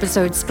this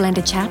episode's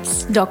Splendid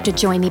Chaps, Dr.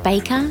 Joymi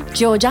Baker,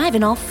 George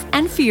Ivanoff,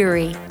 and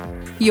Fury.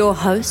 Your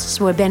hosts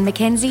were Ben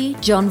McKenzie,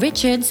 John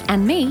Richards,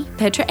 and me,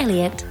 Petra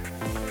Elliott.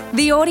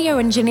 The audio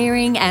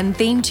engineering and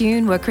theme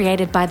tune were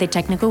created by the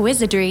technical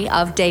wizardry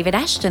of David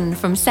Ashton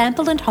from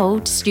Sample and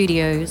Hold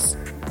Studios.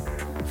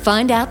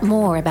 Find out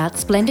more about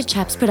Splendid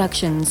Chaps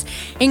Productions,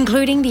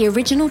 including the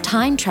original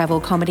time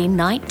travel comedy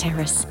Night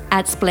Terrace,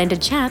 at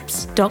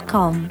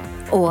splendidchaps.com.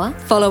 Or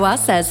follow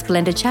us as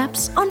Splendid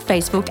Chaps on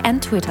Facebook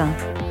and Twitter.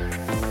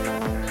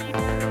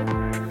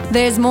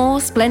 There's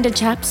more Splendid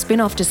Chaps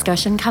spin-off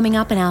discussion coming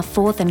up in our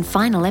 4th and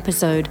final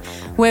episode,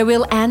 where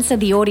we'll answer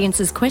the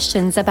audience's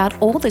questions about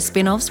all the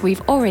spin-offs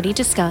we've already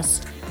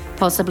discussed,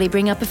 possibly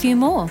bring up a few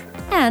more,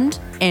 and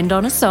end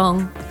on a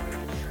song.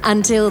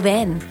 Until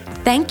then,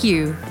 thank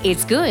you.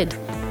 It's good.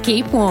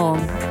 Keep warm.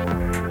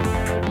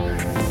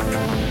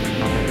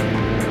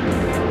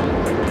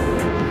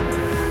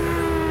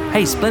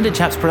 Hey, Splendid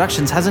Chaps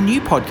Productions has a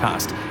new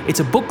podcast. It's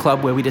a book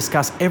club where we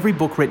discuss every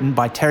book written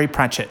by Terry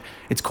Pratchett.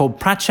 It's called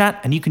Pratt Chat,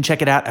 and you can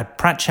check it out at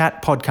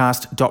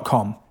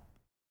prattchatpodcast.com.